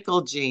 Right.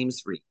 Michael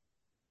James Reed,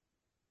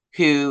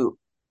 who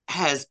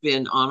has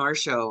been on our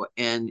show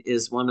and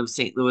is one of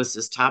St.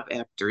 Louis's top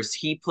actors,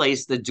 he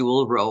plays the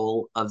dual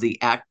role of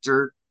the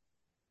actor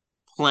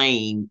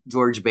playing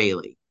George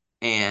Bailey,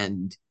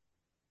 and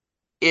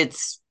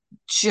it's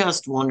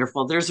just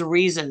wonderful. There's a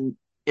reason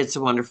It's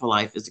a Wonderful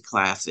Life is a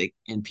classic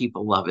and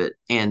people love it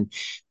and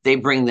they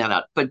bring that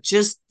up. But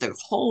just the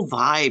whole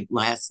vibe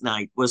last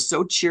night was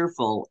so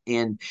cheerful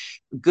and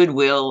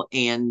goodwill,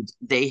 and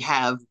they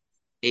have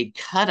a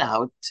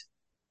cutout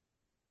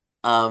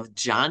of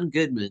John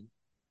Goodman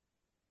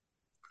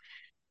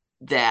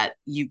that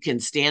you can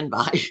stand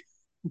by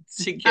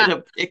to get Ah,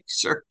 a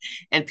picture,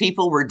 and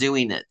people were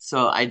doing it,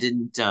 so I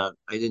didn't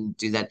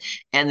do that.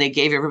 And they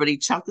gave everybody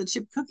chocolate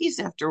chip cookies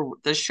after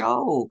the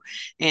show,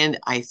 and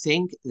I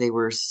think they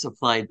were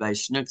supplied by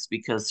Schnucks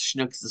because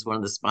Schnucks is one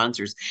of the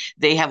sponsors.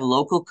 They have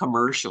local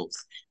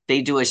commercials.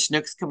 They do a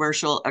Schnucks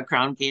commercial, a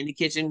Crown Candy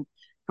Kitchen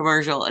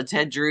commercial, a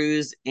Ted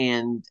Drew's,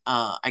 and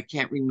I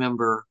can't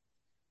remember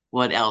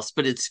what else,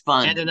 but it's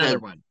fun. and another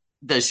one.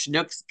 The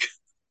Schnucks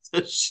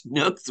the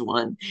Schnucks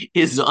one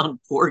is on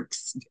pork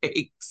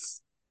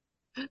steaks.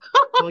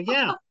 Well,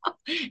 yeah.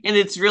 And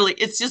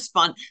it's just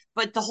fun.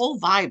 But the whole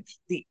vibe,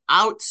 the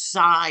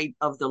outside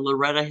of the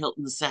Loretta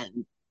Hilton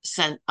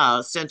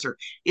Center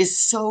is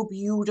so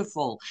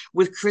beautiful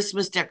with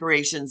Christmas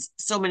decorations,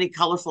 so many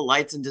colorful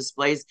lights and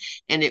displays.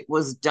 And it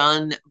was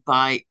done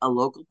by a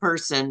local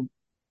person.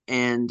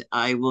 And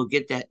I will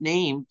get that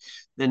name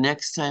the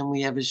next time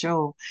we have a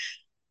show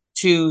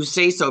to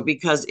say so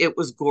because it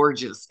was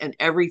gorgeous and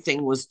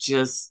everything was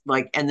just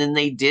like, and then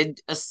they did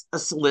a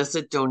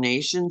solicit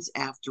donations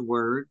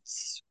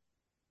afterwards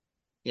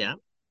Yeah.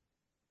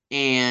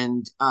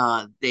 and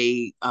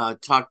they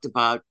talked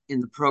about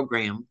in the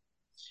program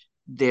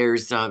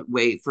there's a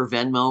way for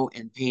Venmo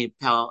and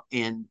PayPal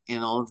and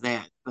all of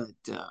that, but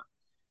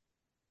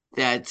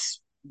that's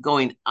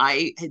going.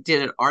 I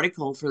did an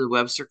article for the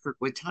Webster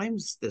Kirkwood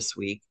Times this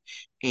week,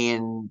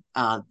 and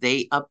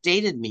they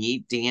updated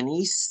me.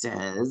 Danny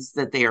says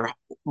that they are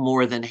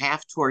more than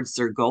half towards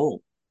their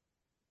goal.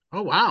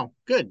 Oh, wow.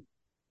 Good.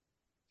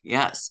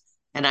 Yes.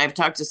 And I've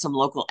talked to some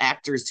local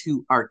actors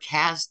who are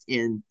cast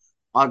in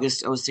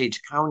August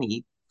Osage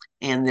County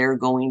and they're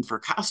going for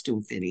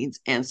costume fittings.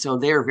 And so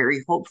they're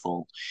very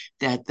hopeful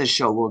that the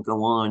show will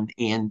go on.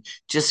 And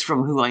just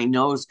from who I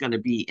know is going to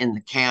be in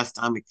the cast,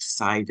 I'm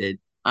excited.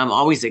 I'm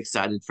always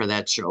excited for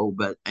that show,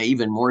 but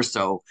even more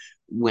so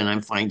when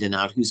I'm finding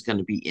out who's going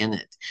to be in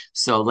it.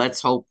 So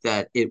let's hope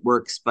that it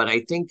works. But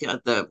I think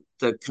the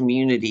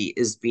community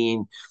is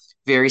being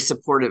very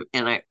supportive,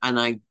 and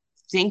I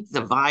think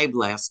the vibe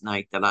last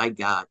night that I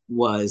got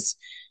was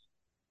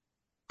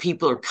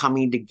people are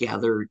coming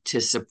together to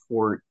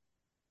support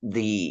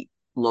the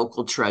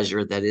local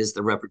treasure that is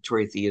the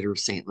Repertory Theater of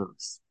St.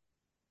 Louis.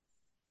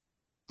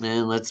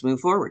 And let's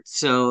move forward.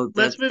 So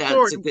Let's move that's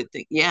forward. a good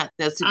thing. Yeah,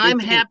 that's a I'm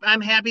good thing. happy.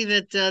 I'm happy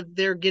that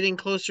they're getting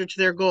closer to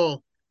their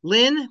goal.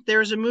 Lynn,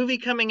 there's a movie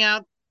coming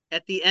out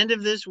at the end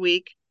of this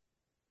week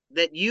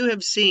that you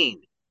have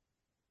seen.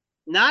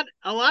 Not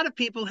a lot of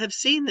people have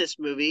seen this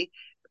movie,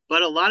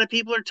 but a lot of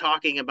people are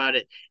talking about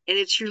it. And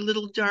it's your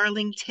little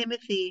darling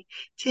Timothy.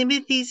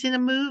 Timothy's in a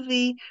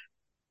movie,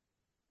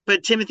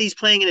 but Timothy's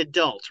playing an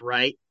adult,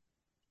 right?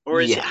 Or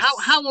is it Yes,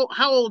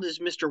 how old is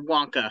Mr.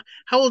 Wonka?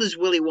 How old is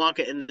Willy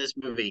Wonka in this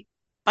movie?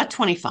 about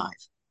 25.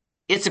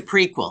 It's a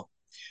prequel,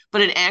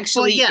 but it Well,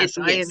 actually it yes,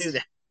 I knew yes,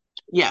 that.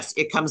 yes,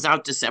 it comes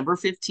out December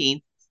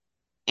 15th,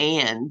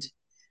 and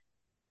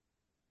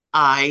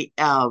I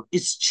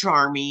it's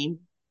charming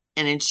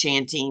and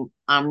enchanting.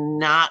 I'm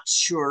not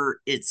sure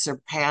it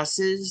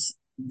surpasses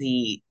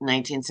the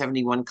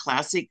 1971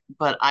 classic,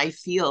 but I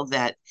feel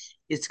that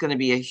it's going to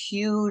be a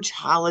huge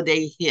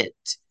holiday hit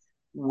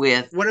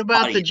with What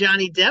about the audience.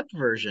 Johnny Depp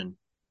version?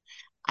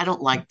 I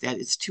don't like that.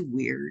 It's too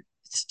weird.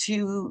 It's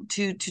too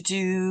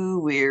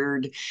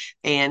weird.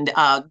 And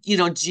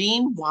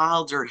Gene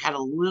Wilder had a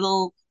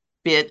little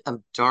bit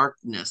of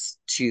darkness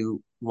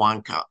to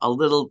Wonka, a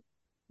little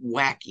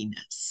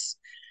wackiness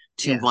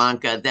to Yes.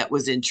 Wonka that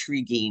was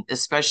intriguing, Well,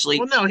 especially.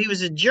 no, he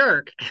was a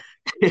jerk.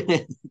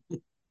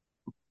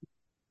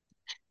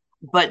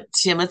 But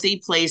Timothy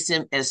plays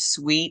him as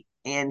sweet,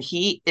 and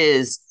he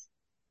is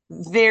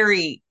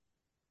very,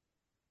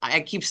 I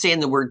keep saying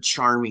the word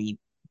charming,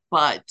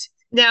 but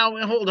Now,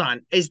 hold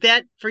on. Is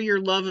that for your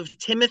love of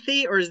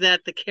Timothy, or is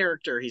that the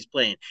character he's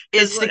playing?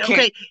 Because, it's the care.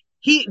 okay,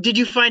 he did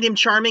you find him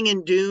charming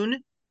in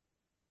Dune?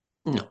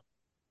 No,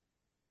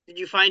 Did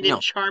you find him no,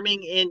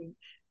 charming in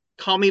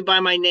Call Me by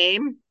My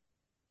Name?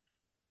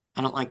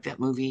 I don't like that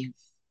movie.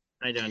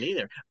 I don't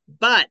either.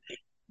 But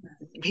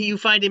you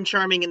find him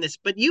charming in this,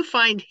 but you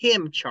find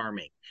him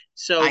charming.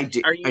 So, I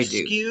do, are you I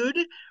do. skewed,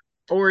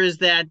 or is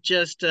that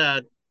just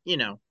you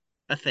know,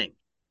 a thing?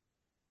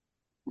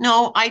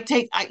 No, I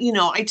take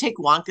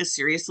Wonka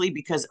seriously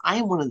because I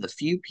am one of the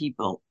few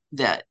people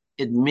that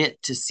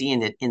admit to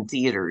seeing it in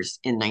theaters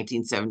in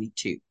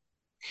 1972,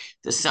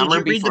 the Did summer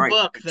you read the before I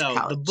book went to though?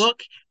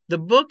 college. The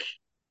book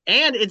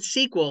and its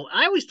sequel.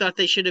 I always thought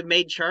they should have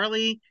made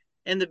Charlie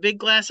and the Big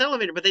Glass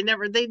Elevator, but they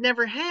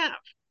never have.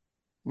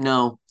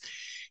 No,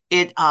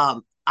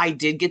 I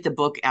did get the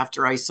book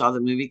after I saw the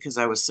movie because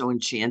I was so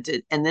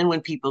enchanted. And then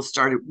when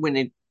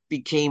it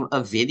became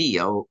a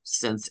video,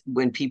 since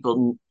when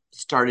people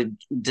started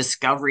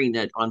discovering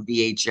it on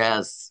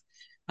VHS,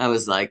 I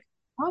was like,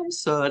 I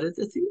saw it at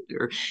the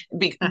theater.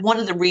 One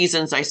of the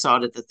reasons I saw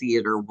it at the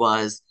theater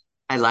was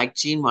I like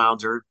Gene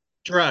Wilder.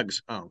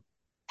 Drugs. Oh,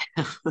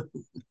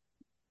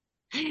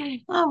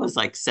 I was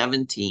like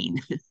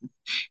 17,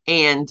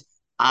 and once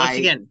I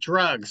again,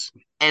 drugs.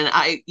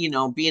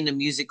 being a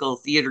musical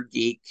theater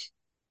geek,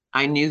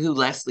 I knew who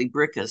Leslie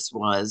Bricusse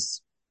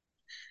was,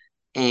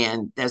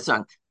 and that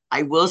song.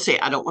 I will say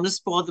I don't want to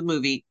spoil the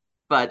movie,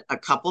 but a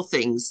couple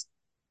things.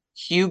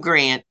 Hugh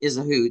Grant is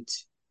a hoot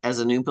as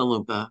an Oompa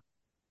Loompa,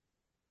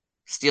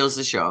 steals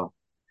the show,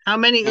 How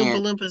many Oompa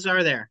and Loompas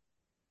are there?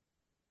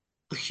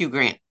 Hugh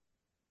Grant.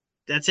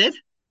 That's it?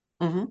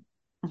 Hmm.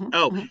 Hmm.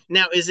 Oh, Hmm.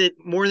 now is it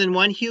more than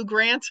one Hugh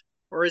Grant,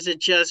 or is it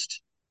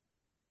just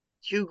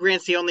Hugh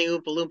Grant's the only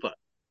Oompa Loompa?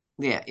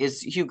 Yeah,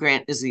 it's Hugh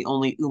Grant is the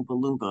only Oompa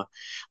Loompa.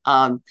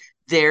 Um,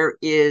 there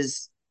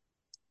is.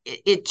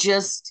 it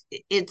just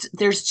it's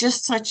there's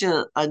just such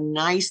a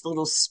nice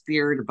little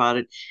spirit about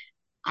it.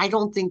 I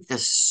don't think the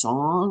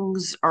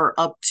songs are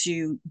up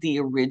to the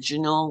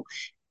original,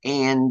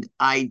 and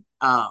I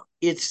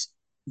it's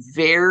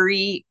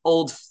very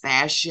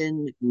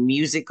old-fashioned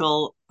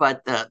musical,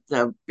 but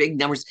the big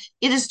numbers.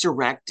 It is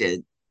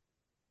directed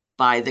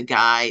by the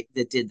guy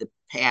that did the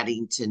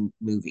Paddington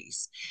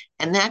movies,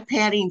 and that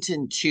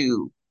Paddington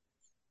 2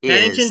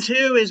 Paddington is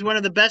 2 is one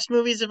of the best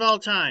movies of all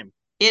time.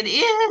 it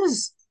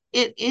is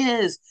it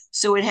is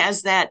so it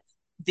has that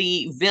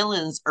the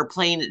villains are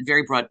playing it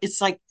very broad. It's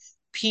like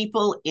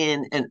people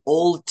in an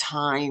old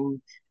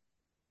time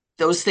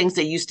those things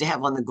they used to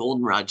have on the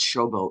Goldenrod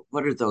showboat.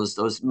 What are those?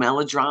 Those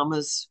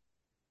melodramas?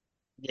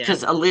 Yeah.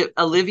 Because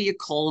Olivia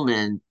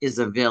Colman is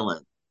a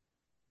villain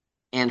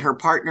and her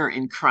partner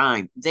in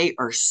crime. They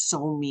are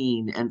so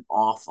mean and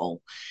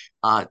awful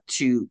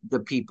to the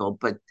people.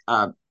 But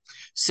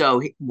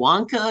so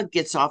Wonka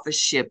gets off a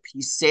ship.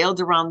 He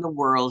sailed around the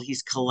world.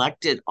 He's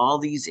collected all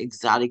these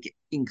exotic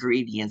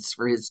ingredients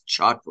for his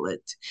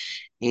chocolate.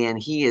 And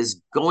he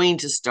is going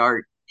to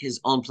start his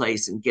own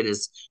place and get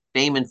his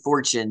fame and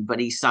fortune. But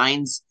he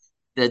signs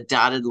the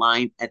dotted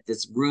line at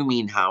this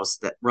rooming house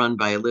that run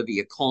by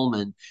Olivia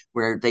Colman,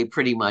 where they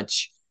pretty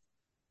much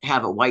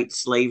have a white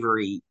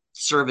slavery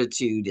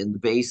servitude in the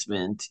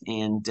basement.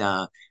 And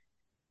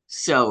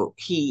so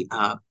he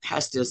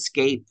has to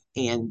escape,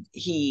 and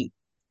the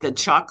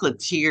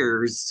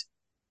chocolatiers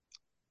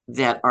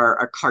that are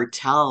a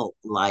cartel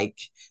like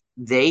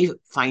they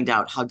find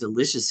out how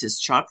delicious his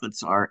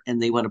chocolates are and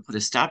they want to put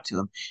a stop to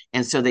him,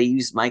 and so they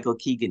use Michael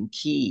Keegan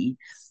Key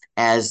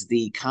as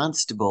the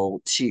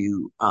constable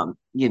to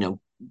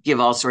give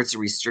all sorts of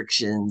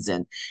restrictions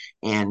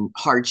and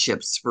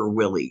hardships for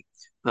Willie.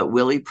 But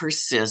Willie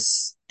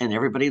persists and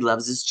everybody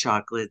loves his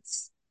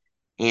chocolates.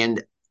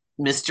 And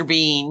Mr.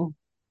 Bean,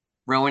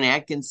 Rowan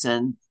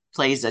Atkinson,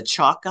 plays a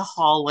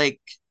chocoholic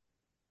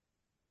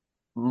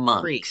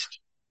monk Priest. Yeah.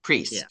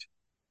 priest.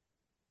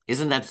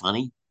 Isn't that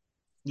funny?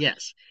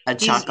 Yes. A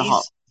He's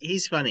chocoholic.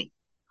 he's funny.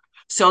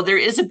 So there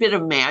is a bit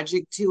of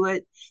magic to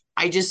it.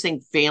 I just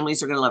think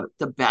families are going to love it.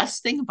 The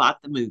best thing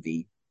about the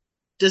movie,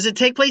 Does it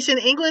take place in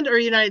England or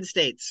United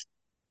States?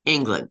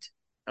 England.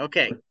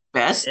 Okay. The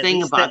best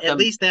thing about At them,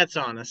 least that's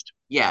honest.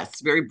 yeah,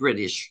 it's very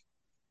British.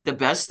 The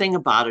best thing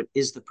about it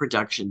is the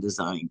production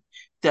design.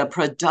 The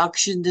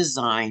production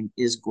design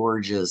is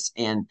gorgeous,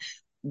 and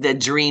the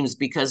dreams,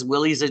 because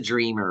Willie's a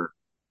dreamer.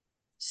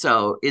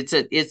 So it's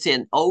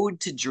an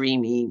ode to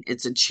dreaming.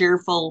 It's a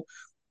cheerful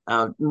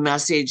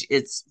message.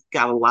 It's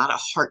got a lot of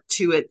heart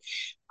to it.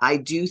 I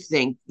do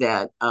think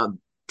that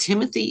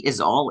Timothy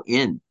is all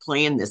in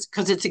playing this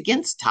because it's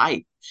against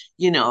type.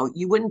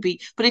 You wouldn't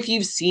be, but if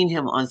you've seen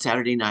him on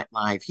Saturday Night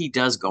Live, he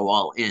does go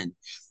all in.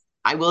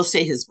 I will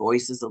say his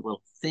voice is a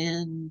little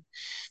thin.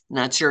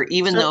 Not sure,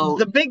 even So though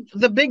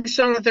the big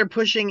song that they're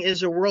pushing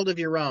is A World of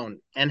Your Own.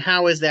 And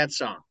how is that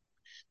song?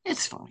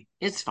 it's fine.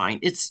 It's fine.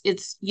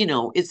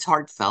 It's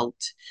heartfelt.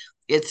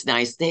 It's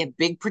nice. They have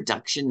big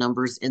production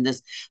numbers in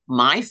this.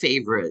 My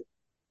favorite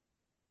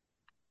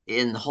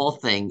in the whole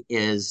thing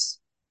is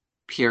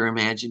Pure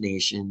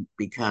Imagination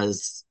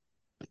because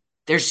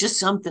there's just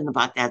something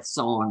about that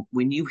song.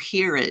 When you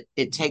hear it,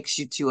 it takes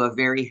you to a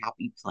very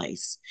happy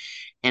place.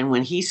 And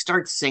when he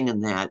starts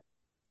singing that,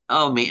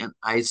 oh man,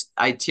 I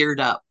teared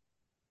up.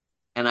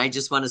 And I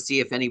just want to see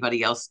if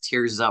anybody else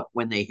tears up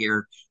when they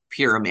hear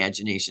Pure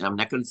Imagination. I'm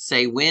not going to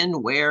say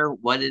when, where,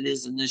 what it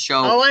is in the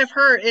show, Oh, I've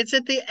heard it's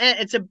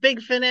a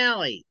big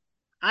finale.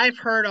 I've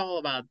heard all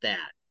about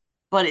that.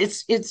 but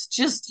it's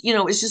just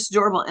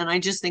adorable. And I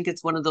just think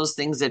it's one of those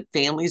things that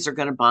families are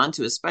going to bond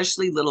to,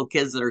 especially little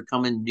kids that are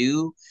coming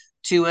new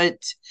to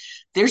it.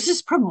 There's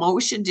this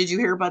promotion. Did you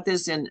hear about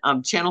this? And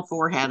Channel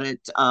 4 had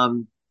it.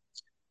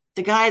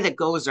 The guy that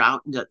goes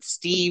out and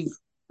Steve,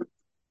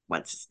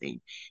 what's his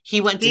name? He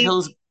went to Steve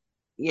Hills.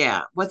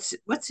 Yeah, what's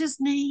his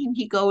name?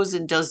 He goes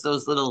and does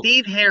those little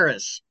Steve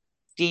Harris.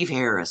 Steve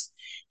Harris.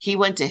 He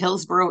went to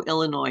Hillsboro,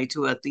 Illinois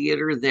to a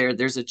theater there.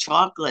 There's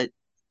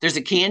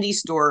a candy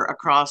store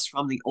across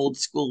from the old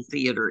school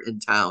theater in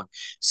town.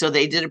 So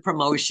they did a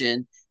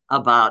promotion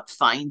about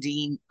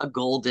finding a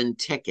golden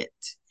ticket.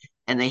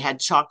 And they had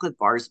chocolate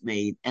bars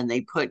made and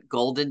they put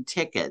golden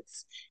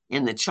tickets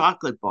in the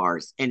chocolate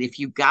bars. And if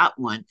you got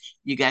one,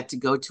 you got to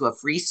go to a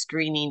free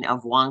screening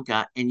of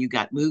Wonka and you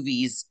got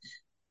movies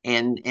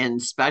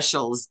and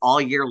specials all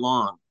year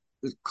long,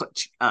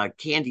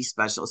 candy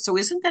specials. So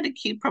isn't that a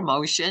cute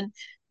promotion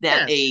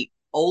that Yes. a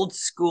old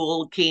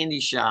school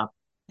candy shop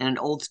and an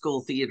old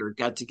school theater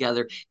got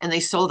together and they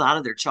sold out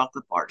of their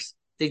chocolate bars?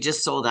 They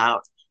just sold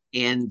out,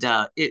 and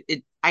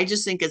I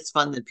just think it's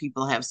fun that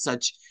people have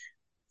such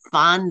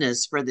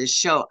fondness for this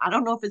show. I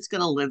don't know if it's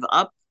going to live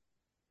up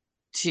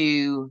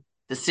to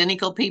the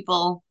cynical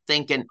people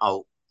thinking,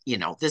 oh,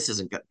 this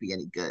isn't going to be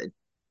any good.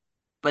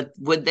 But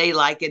would they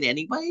like it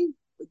anyway?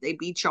 Would they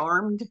be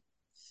charmed?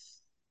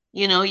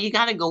 You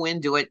got to go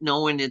into it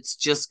knowing it's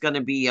just going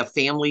to be a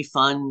family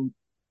fun,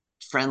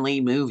 friendly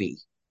movie.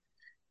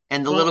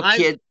 And the Well, little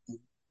kid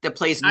that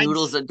plays I'd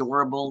Noodle's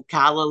adorable,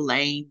 Kala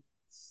Lane.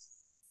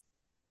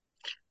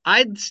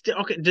 I'd still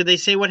okay. Did they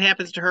say what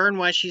happens to her and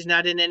why she's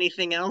not in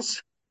anything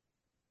else?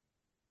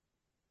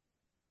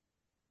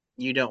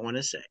 You don't want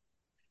to say.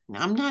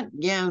 I'm not,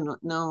 yeah, no,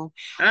 no.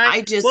 All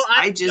right. Well,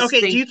 I just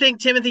okay. Do think, you think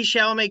Timothy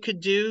Chalamet could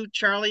do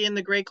Charlie in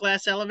the Great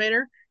Glass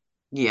Elevator?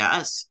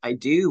 yes, I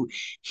do.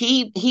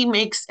 He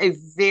makes a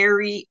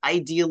very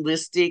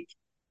idealistic,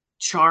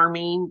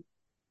 charming,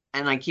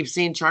 and I keep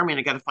saying charming,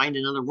 I got to find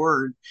another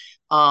word.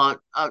 A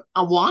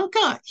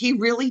Wonka. He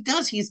really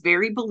does. He's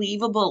very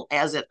believable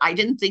as it. I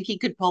didn't think he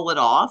could pull it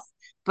off,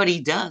 but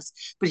he does.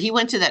 But he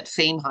went to that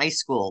Fame High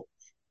School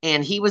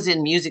and he was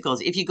in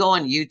musicals. If you go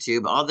on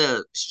YouTube, all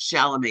the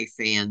Chalamet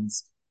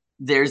fans,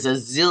 there's a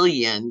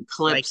zillion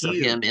Like clips of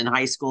you. him in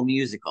high school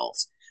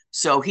musicals.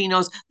 So he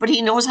knows, but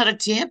he knows how to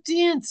tap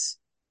dance.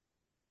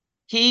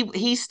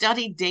 He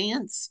studied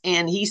dance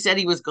and he said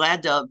he was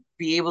glad to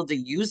be able to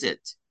use it.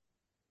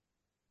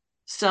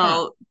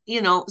 Huh.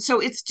 So, so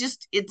it's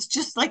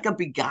just like a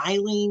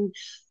beguiling,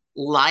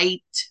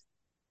 light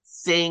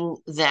thing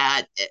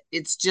that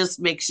it's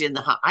just makes you in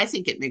the I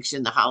think it makes you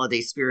in the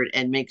holiday spirit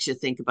and makes you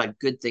think about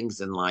good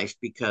things in life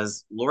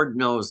because Lord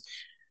knows,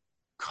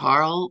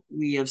 Carl,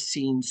 we have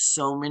seen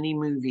so many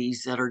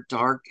movies that are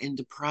dark and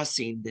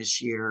depressing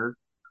this year.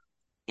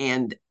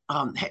 And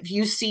have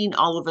you seen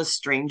All of Us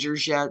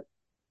Strangers yet?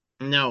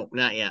 No,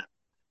 not yet.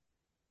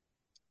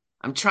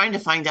 I'm trying to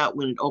find out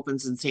when it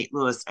opens in St.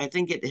 Louis. I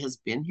think it has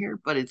been here,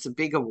 but it's a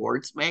big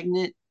awards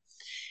magnet.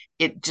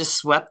 It just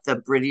swept the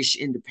British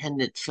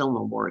Independent Film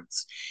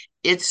Awards.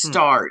 It Hmm.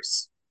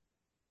 stars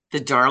the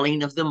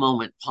darling of the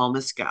moment, Paul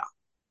Mescal,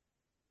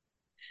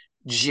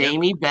 Yep.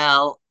 Jamie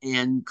Bell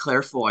and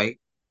Claire Foy.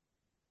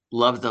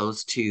 Love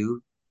those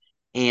two.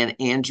 And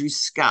Andrew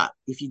Scott.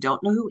 If you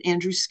don't know who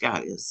Andrew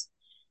Scott is,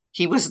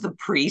 he was the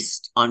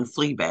priest on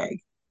Fleabag.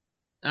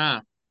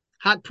 Ah,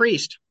 Hot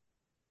Priest.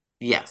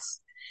 Yes.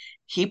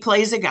 He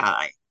plays a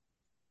guy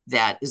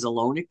that is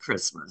alone at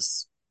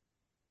Christmas.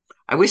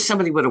 I wish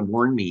somebody would have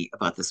warned me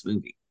about this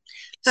movie.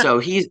 So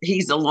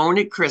he's alone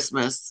at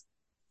Christmas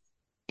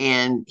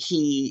and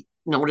he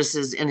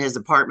notices in his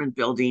apartment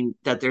building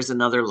that there's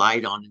another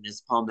light on and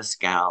it's Paul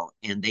Mescal,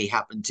 and they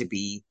happen to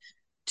be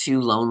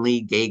two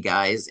lonely gay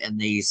guys and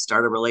they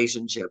start a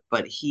relationship.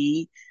 But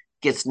he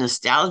gets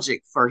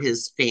nostalgic for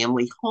his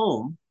family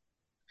home.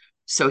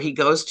 So he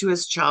goes to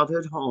his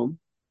childhood home.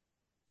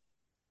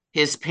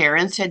 His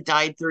parents had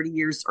died 30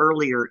 years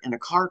earlier in a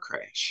car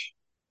crash.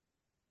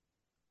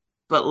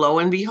 But lo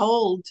and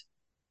behold,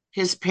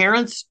 his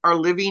parents are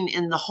living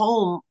in the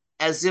home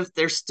as if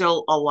they're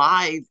still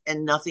alive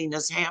and nothing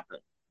has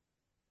happened.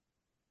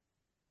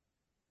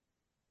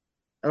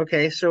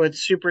 Okay, so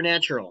it's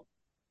supernatural.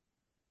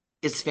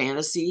 It's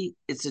fantasy,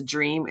 it's a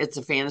dream, it's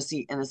a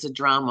fantasy, and it's a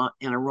drama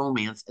and a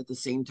romance at the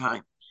same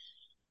time.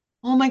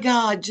 Oh my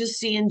God, just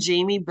seeing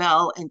Jamie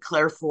Bell and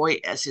Claire Foy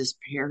as his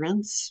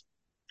parents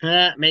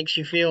Makes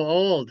you feel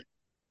old.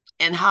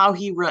 and how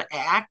he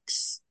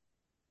reacts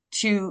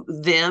to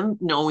them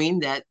knowing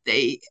that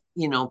they,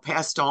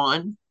 passed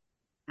on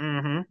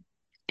Mm-hmm.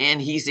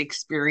 and he's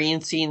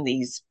experiencing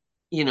these,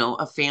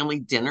 a family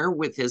dinner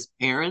with his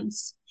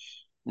parents.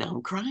 Now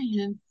I'm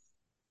crying.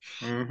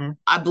 Mm-hmm.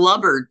 I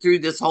blubbered through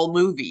this whole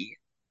movie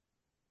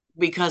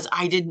because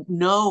I didn't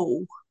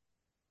know.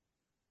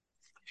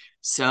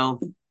 So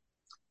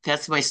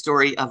that's my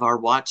story of our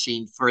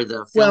watching for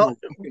the film Well,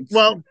 awards.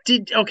 well,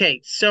 did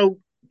okay. So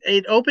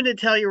it opened at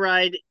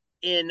Telluride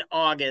in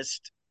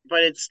August,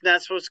 but it's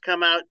not supposed to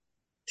come out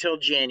till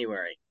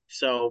January.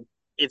 So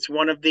it's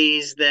one of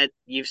these that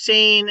you've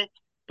seen,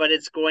 but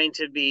it's going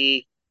to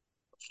be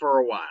for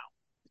a while.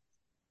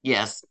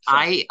 Yes, So,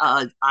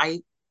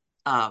 I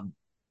um,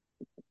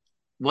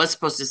 was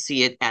supposed to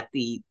see it at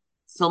the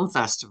film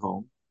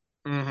festival,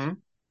 mm-hmm.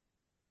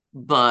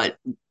 but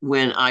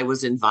when I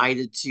was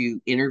invited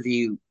to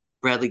interview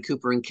Bradley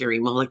Cooper and Carrie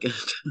Mulligan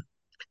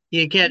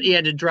You had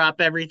to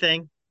drop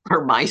everything.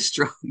 for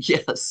Maestro,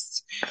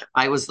 yes,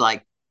 I was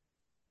like,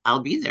 I'll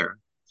be there.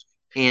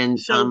 And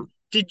So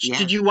yeah,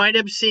 did you wind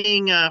up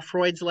seeing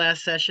Freud's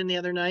last session the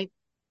other night?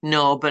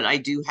 no, but I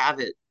do have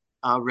it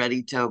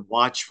ready to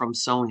watch from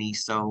Sony.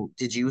 So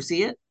did you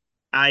see it?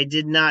 I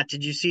did not.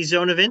 Did you see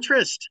Zone of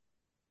Interest?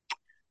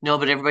 No,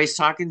 but everybody's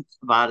talking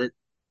about it.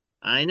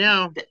 I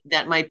know.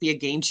 That might be a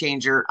game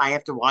changer. I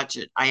have to watch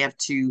it. I have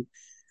to.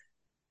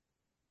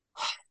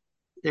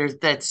 There's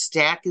that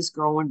stack is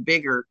growing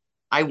bigger.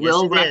 I Yes,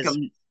 will it is.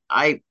 recommend.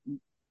 I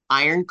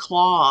Iron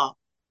Claw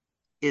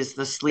is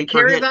the The sleeper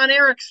Carrie hit. Von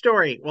Erich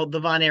story. Well, the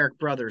Von Erich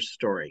brothers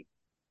story.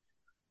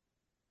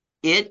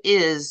 It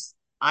is.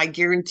 I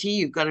guarantee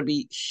you, going to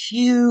be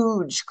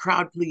huge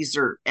crowd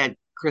pleaser at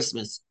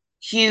Christmas.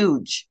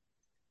 Huge.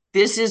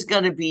 This is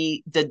going to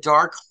be the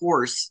dark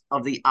horse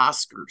of the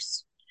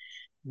Oscars.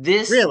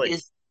 This Really?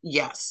 is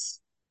yes.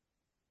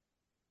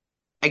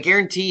 I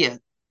guarantee you,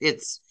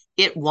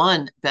 it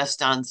won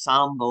best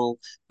ensemble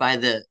by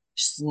the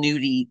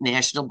snooty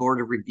National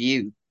Board of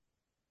Review.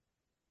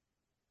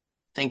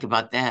 Think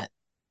about that.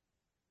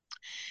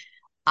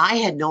 I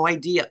had no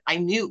idea. I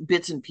knew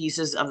bits and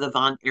pieces of the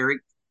Von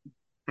Erich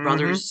Mm-hmm.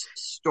 brothers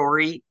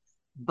story,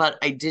 but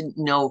I didn't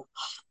know.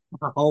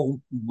 how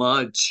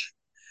much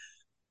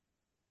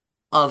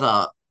of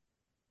a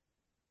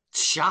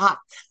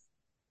shock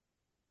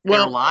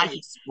their Well,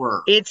 lives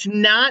were. it's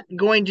not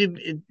going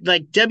to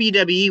like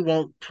WWE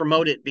won't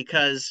promote it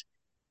because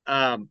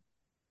um,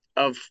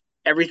 of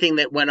everything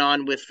that went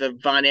on with the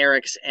Von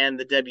Erichs and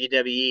the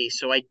WWE.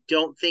 So I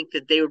don't think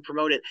that they would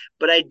promote it,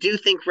 but I do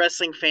think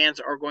wrestling fans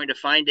are going to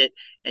find it.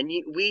 And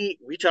we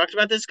talked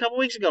about this a couple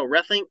weeks ago.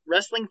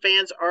 Wrestling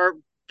fans are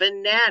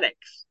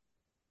fanatics.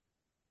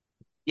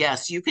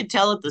 Yes, you could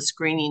tell at the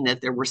screening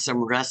that there were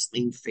some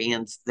wrestling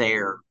fans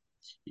there.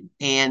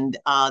 And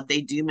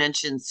they do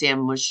mention Sam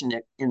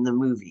Mushnick in the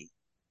movie.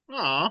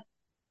 Aw,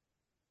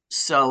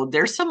 So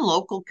there's some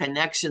local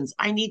connections.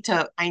 I need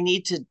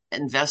to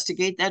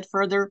investigate that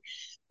further.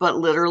 But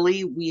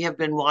literally, we have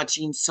been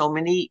watching so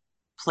many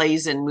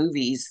plays and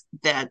movies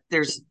that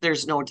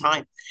there's no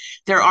time.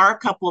 There are a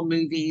couple of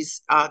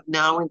movies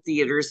now in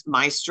theaters.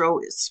 Maestro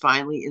is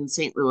finally in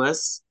St.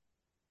 Louis.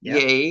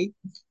 yep. Yay.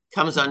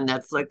 Comes on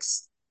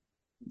Netflix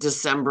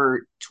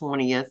December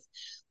 20th.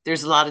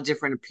 There's a lot of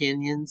different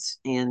opinions,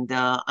 and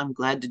I'm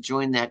glad to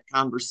join that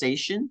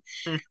conversation.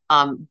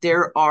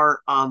 There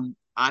are,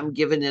 I'm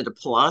giving it a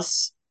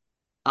plus.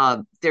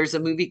 There's a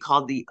movie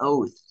called The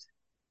Oath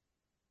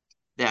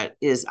that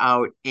is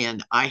out,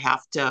 and I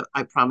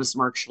promised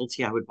Mark Schulte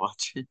I would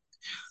watch it,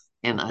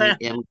 and I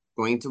am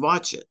going to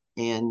watch it.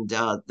 And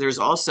there's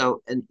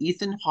also an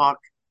Ethan Hawke,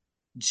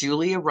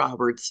 Julia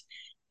Roberts,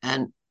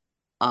 and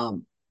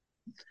um,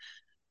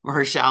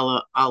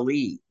 Mahershala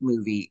Ali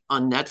movie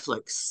on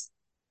Netflix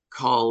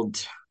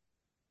called,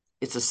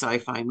 it's a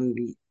sci-fi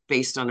movie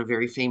based on a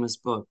very famous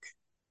book.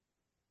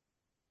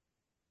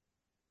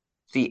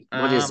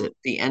 What is um. it?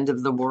 The End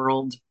of the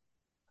World?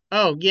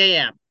 Oh yeah,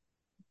 yeah.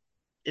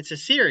 It's a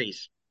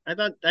series. I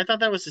thought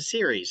that was a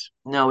series.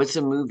 No, it's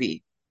a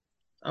movie.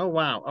 Oh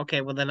wow.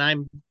 Okay. Well then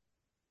I'm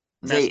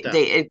They messed up.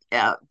 they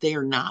they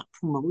are not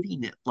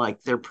promoting it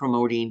like they're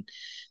promoting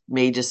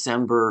May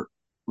December,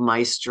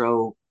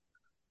 Maestro,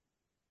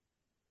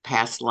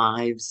 Past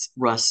Lives,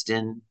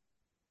 Rustin.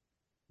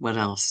 What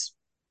else?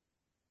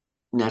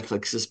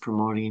 Netflix is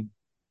promoting.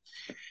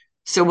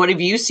 So, what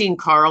have you seen,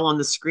 Carl, on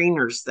the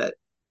screeners that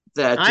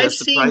I've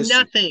seen surprised you?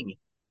 nothing.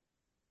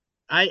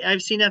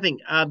 I've seen nothing.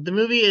 The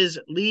movie is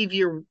Leave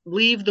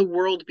the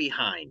World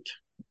Behind.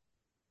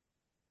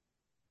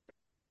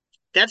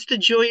 That's the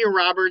Julia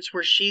Roberts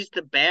where she's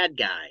the bad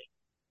guy.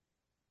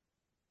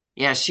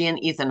 Yeah, she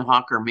and Ethan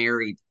Hawke are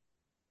married,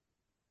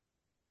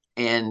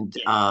 and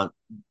Yeah.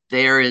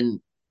 they're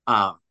in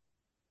uh,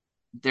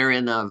 they're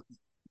in a,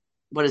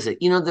 what is it?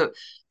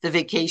 The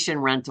vacation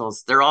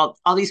rentals. They're all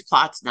these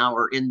plots now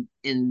are in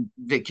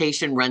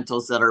vacation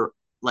rentals that are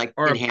like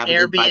Or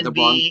inhabited by the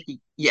wrong Airbnb.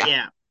 people. Yeah.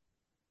 Yeah.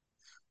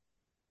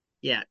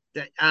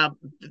 Yeah.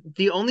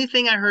 The only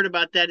thing I heard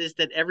about that is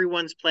that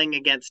everyone's playing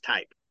against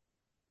type.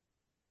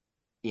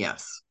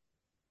 Yes.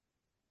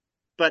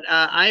 But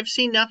I've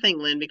seen nothing,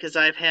 Lynn, because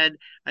I've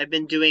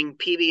been doing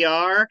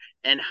PBR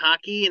and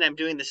hockey, and I'm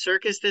doing the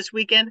circus this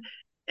weekend,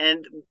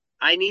 and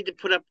I need to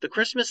put up the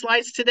Christmas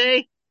lights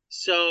today.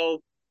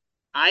 So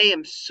I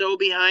am so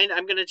behind.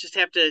 I'm gonna just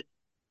have to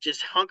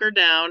just hunker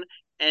down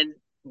and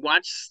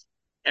watch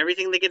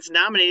everything that gets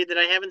nominated that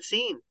I haven't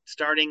seen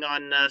starting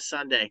on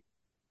Sunday,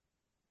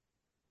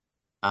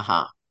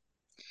 Uh-huh.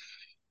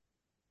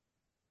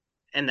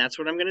 and that's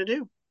what I'm gonna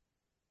do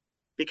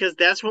because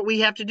that's what we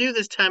have to do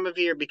this time of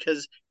year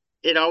because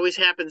it always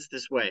happens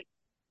this way.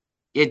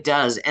 It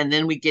does. And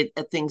then we get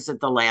things at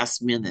the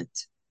last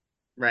minute.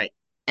 Right.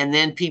 And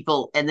then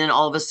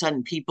all of a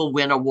sudden people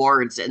win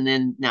awards, and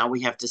then now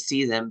we have to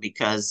see them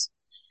because,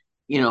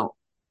 you know,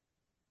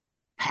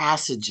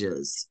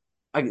 Passages.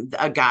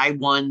 A guy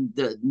won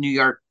the New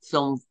York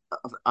Film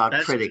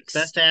Critics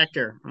Best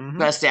actor. Hmm.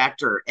 Best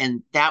Actor,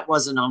 and that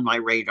wasn't on my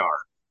radar.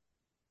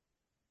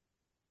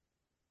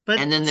 But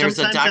And then there's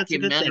a sometimes that's a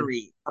good thing.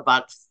 documentary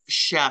about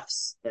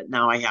chefs that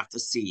now I have to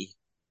see.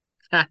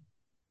 Ha.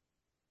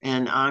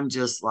 And I'm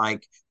just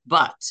like,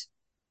 but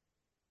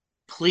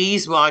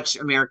please watch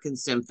American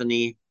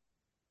Symphony.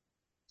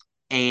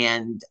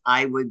 And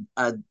I would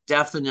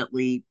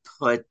definitely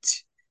put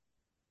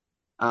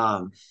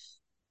um,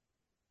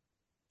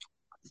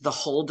 The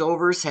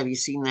Holdovers. Have you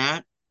seen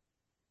that?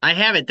 I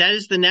have it. That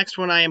is the next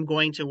one I am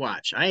going to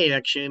watch. I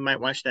actually might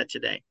watch that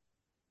today.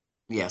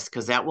 Yes,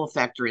 because that will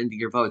factor into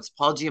your votes.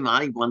 Paul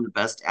Giamatti won the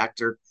Best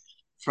Actor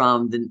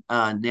from the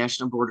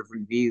National Board of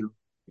Review.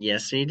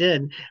 Yes, he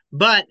did.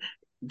 But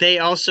they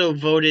also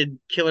voted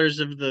Killers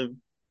of the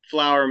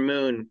Flower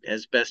Moon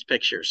as Best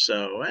Picture.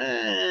 So,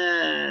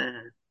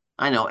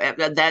 I know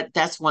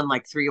that's won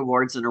like 3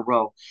 awards in a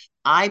row.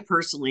 I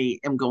personally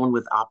am going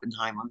with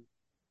Oppenheimer. oh,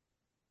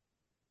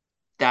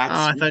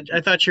 That's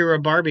I thought you were a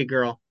Barbie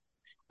girl.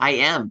 I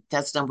am.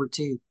 That's number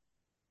two.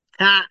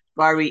 Ha!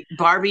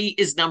 Barbie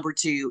is number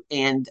two,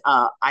 and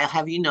I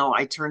have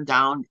I turned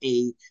down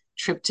a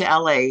trip to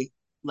LA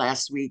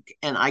last week,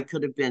 and I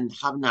could have been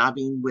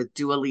hobnobbing with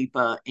Dua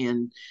Lipa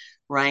and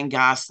Ryan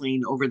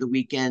Gosling over the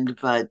weekend,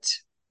 but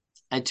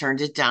I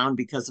turned it down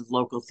because of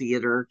local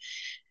theater.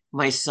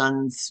 My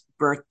son's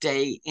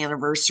birthday,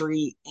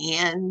 anniversary,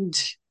 and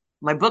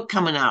my book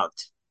coming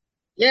out.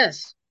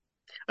 Yes.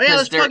 Oh yeah, Because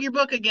let's plug your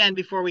book again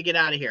before we get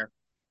out of here.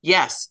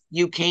 yes,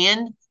 you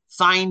can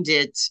find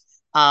it.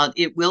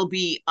 It will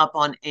be up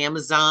on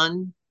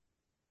Amazon.com.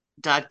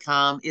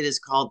 It is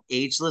called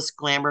Ageless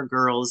Glamour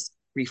Girls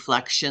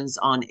Reflections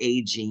on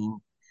Aging.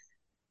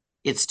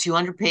 It's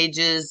 200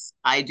 pages.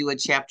 I do a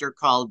chapter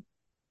called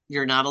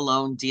You're Not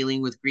Alone,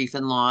 Dealing with Grief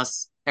and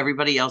Loss.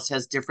 Everybody else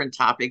has different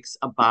topics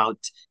about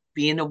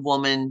being a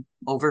woman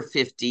over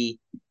 50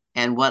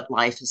 and what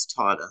life has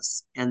taught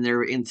us. And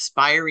they're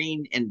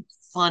inspiring and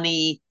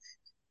funny.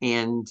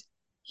 And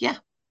yeah,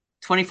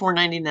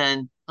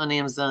 $24.99 on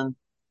Amazon.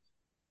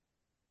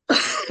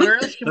 Where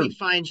else can we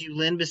find you,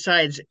 Lynn,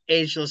 besides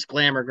Ageless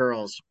Glamour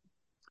Girls?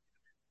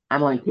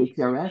 I'm on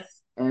KTRS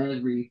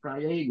every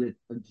Friday with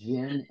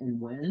Jen and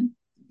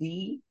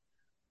Wendy.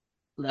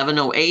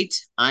 11:08.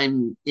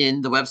 I'm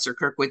in the Webster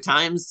Kirkwood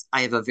Times.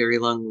 I have a very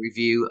long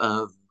review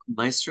of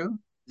Maestro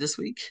this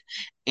week.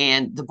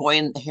 And The Boy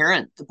and the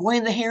Heron. The Boy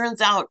and the Heron's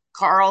out.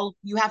 Carl,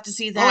 you have to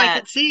see Oh, I that.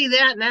 can see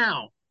that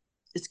now.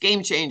 It's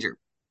game changer.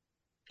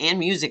 And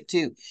music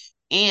too.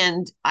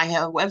 And I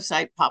have a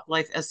website,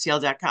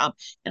 poplifestl.com.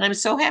 And I'm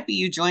so happy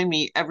you join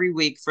me every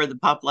week for the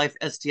Pop Life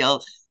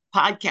STL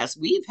podcast.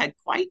 We've had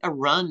quite a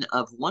run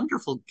of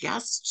wonderful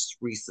guests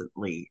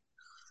recently.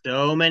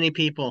 So many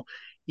people.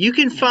 You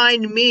can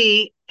find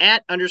me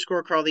at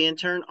 _Carl the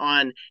Intern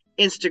on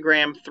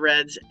Instagram,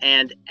 Threads,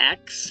 and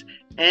X.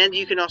 And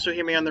you can also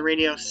hear me on the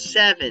radio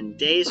 7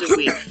 days a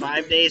week,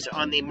 5 days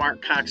on the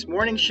Mark Cox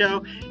Morning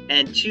Show,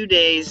 and 2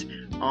 days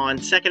on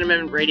Second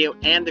Amendment Radio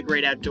and The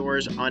Great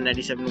Outdoors on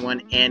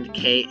 97.1 and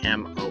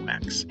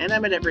KMOX. And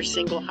I'm at every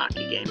single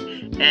hockey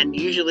game, and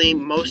usually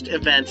most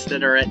events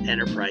that are at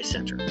Enterprise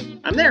Center.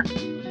 I'm there.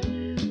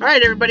 All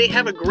right, everybody,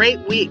 have a great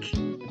week.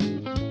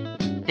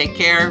 Take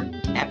care.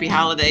 Happy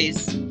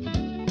holidays.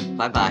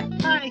 Bye-bye.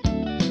 Bye.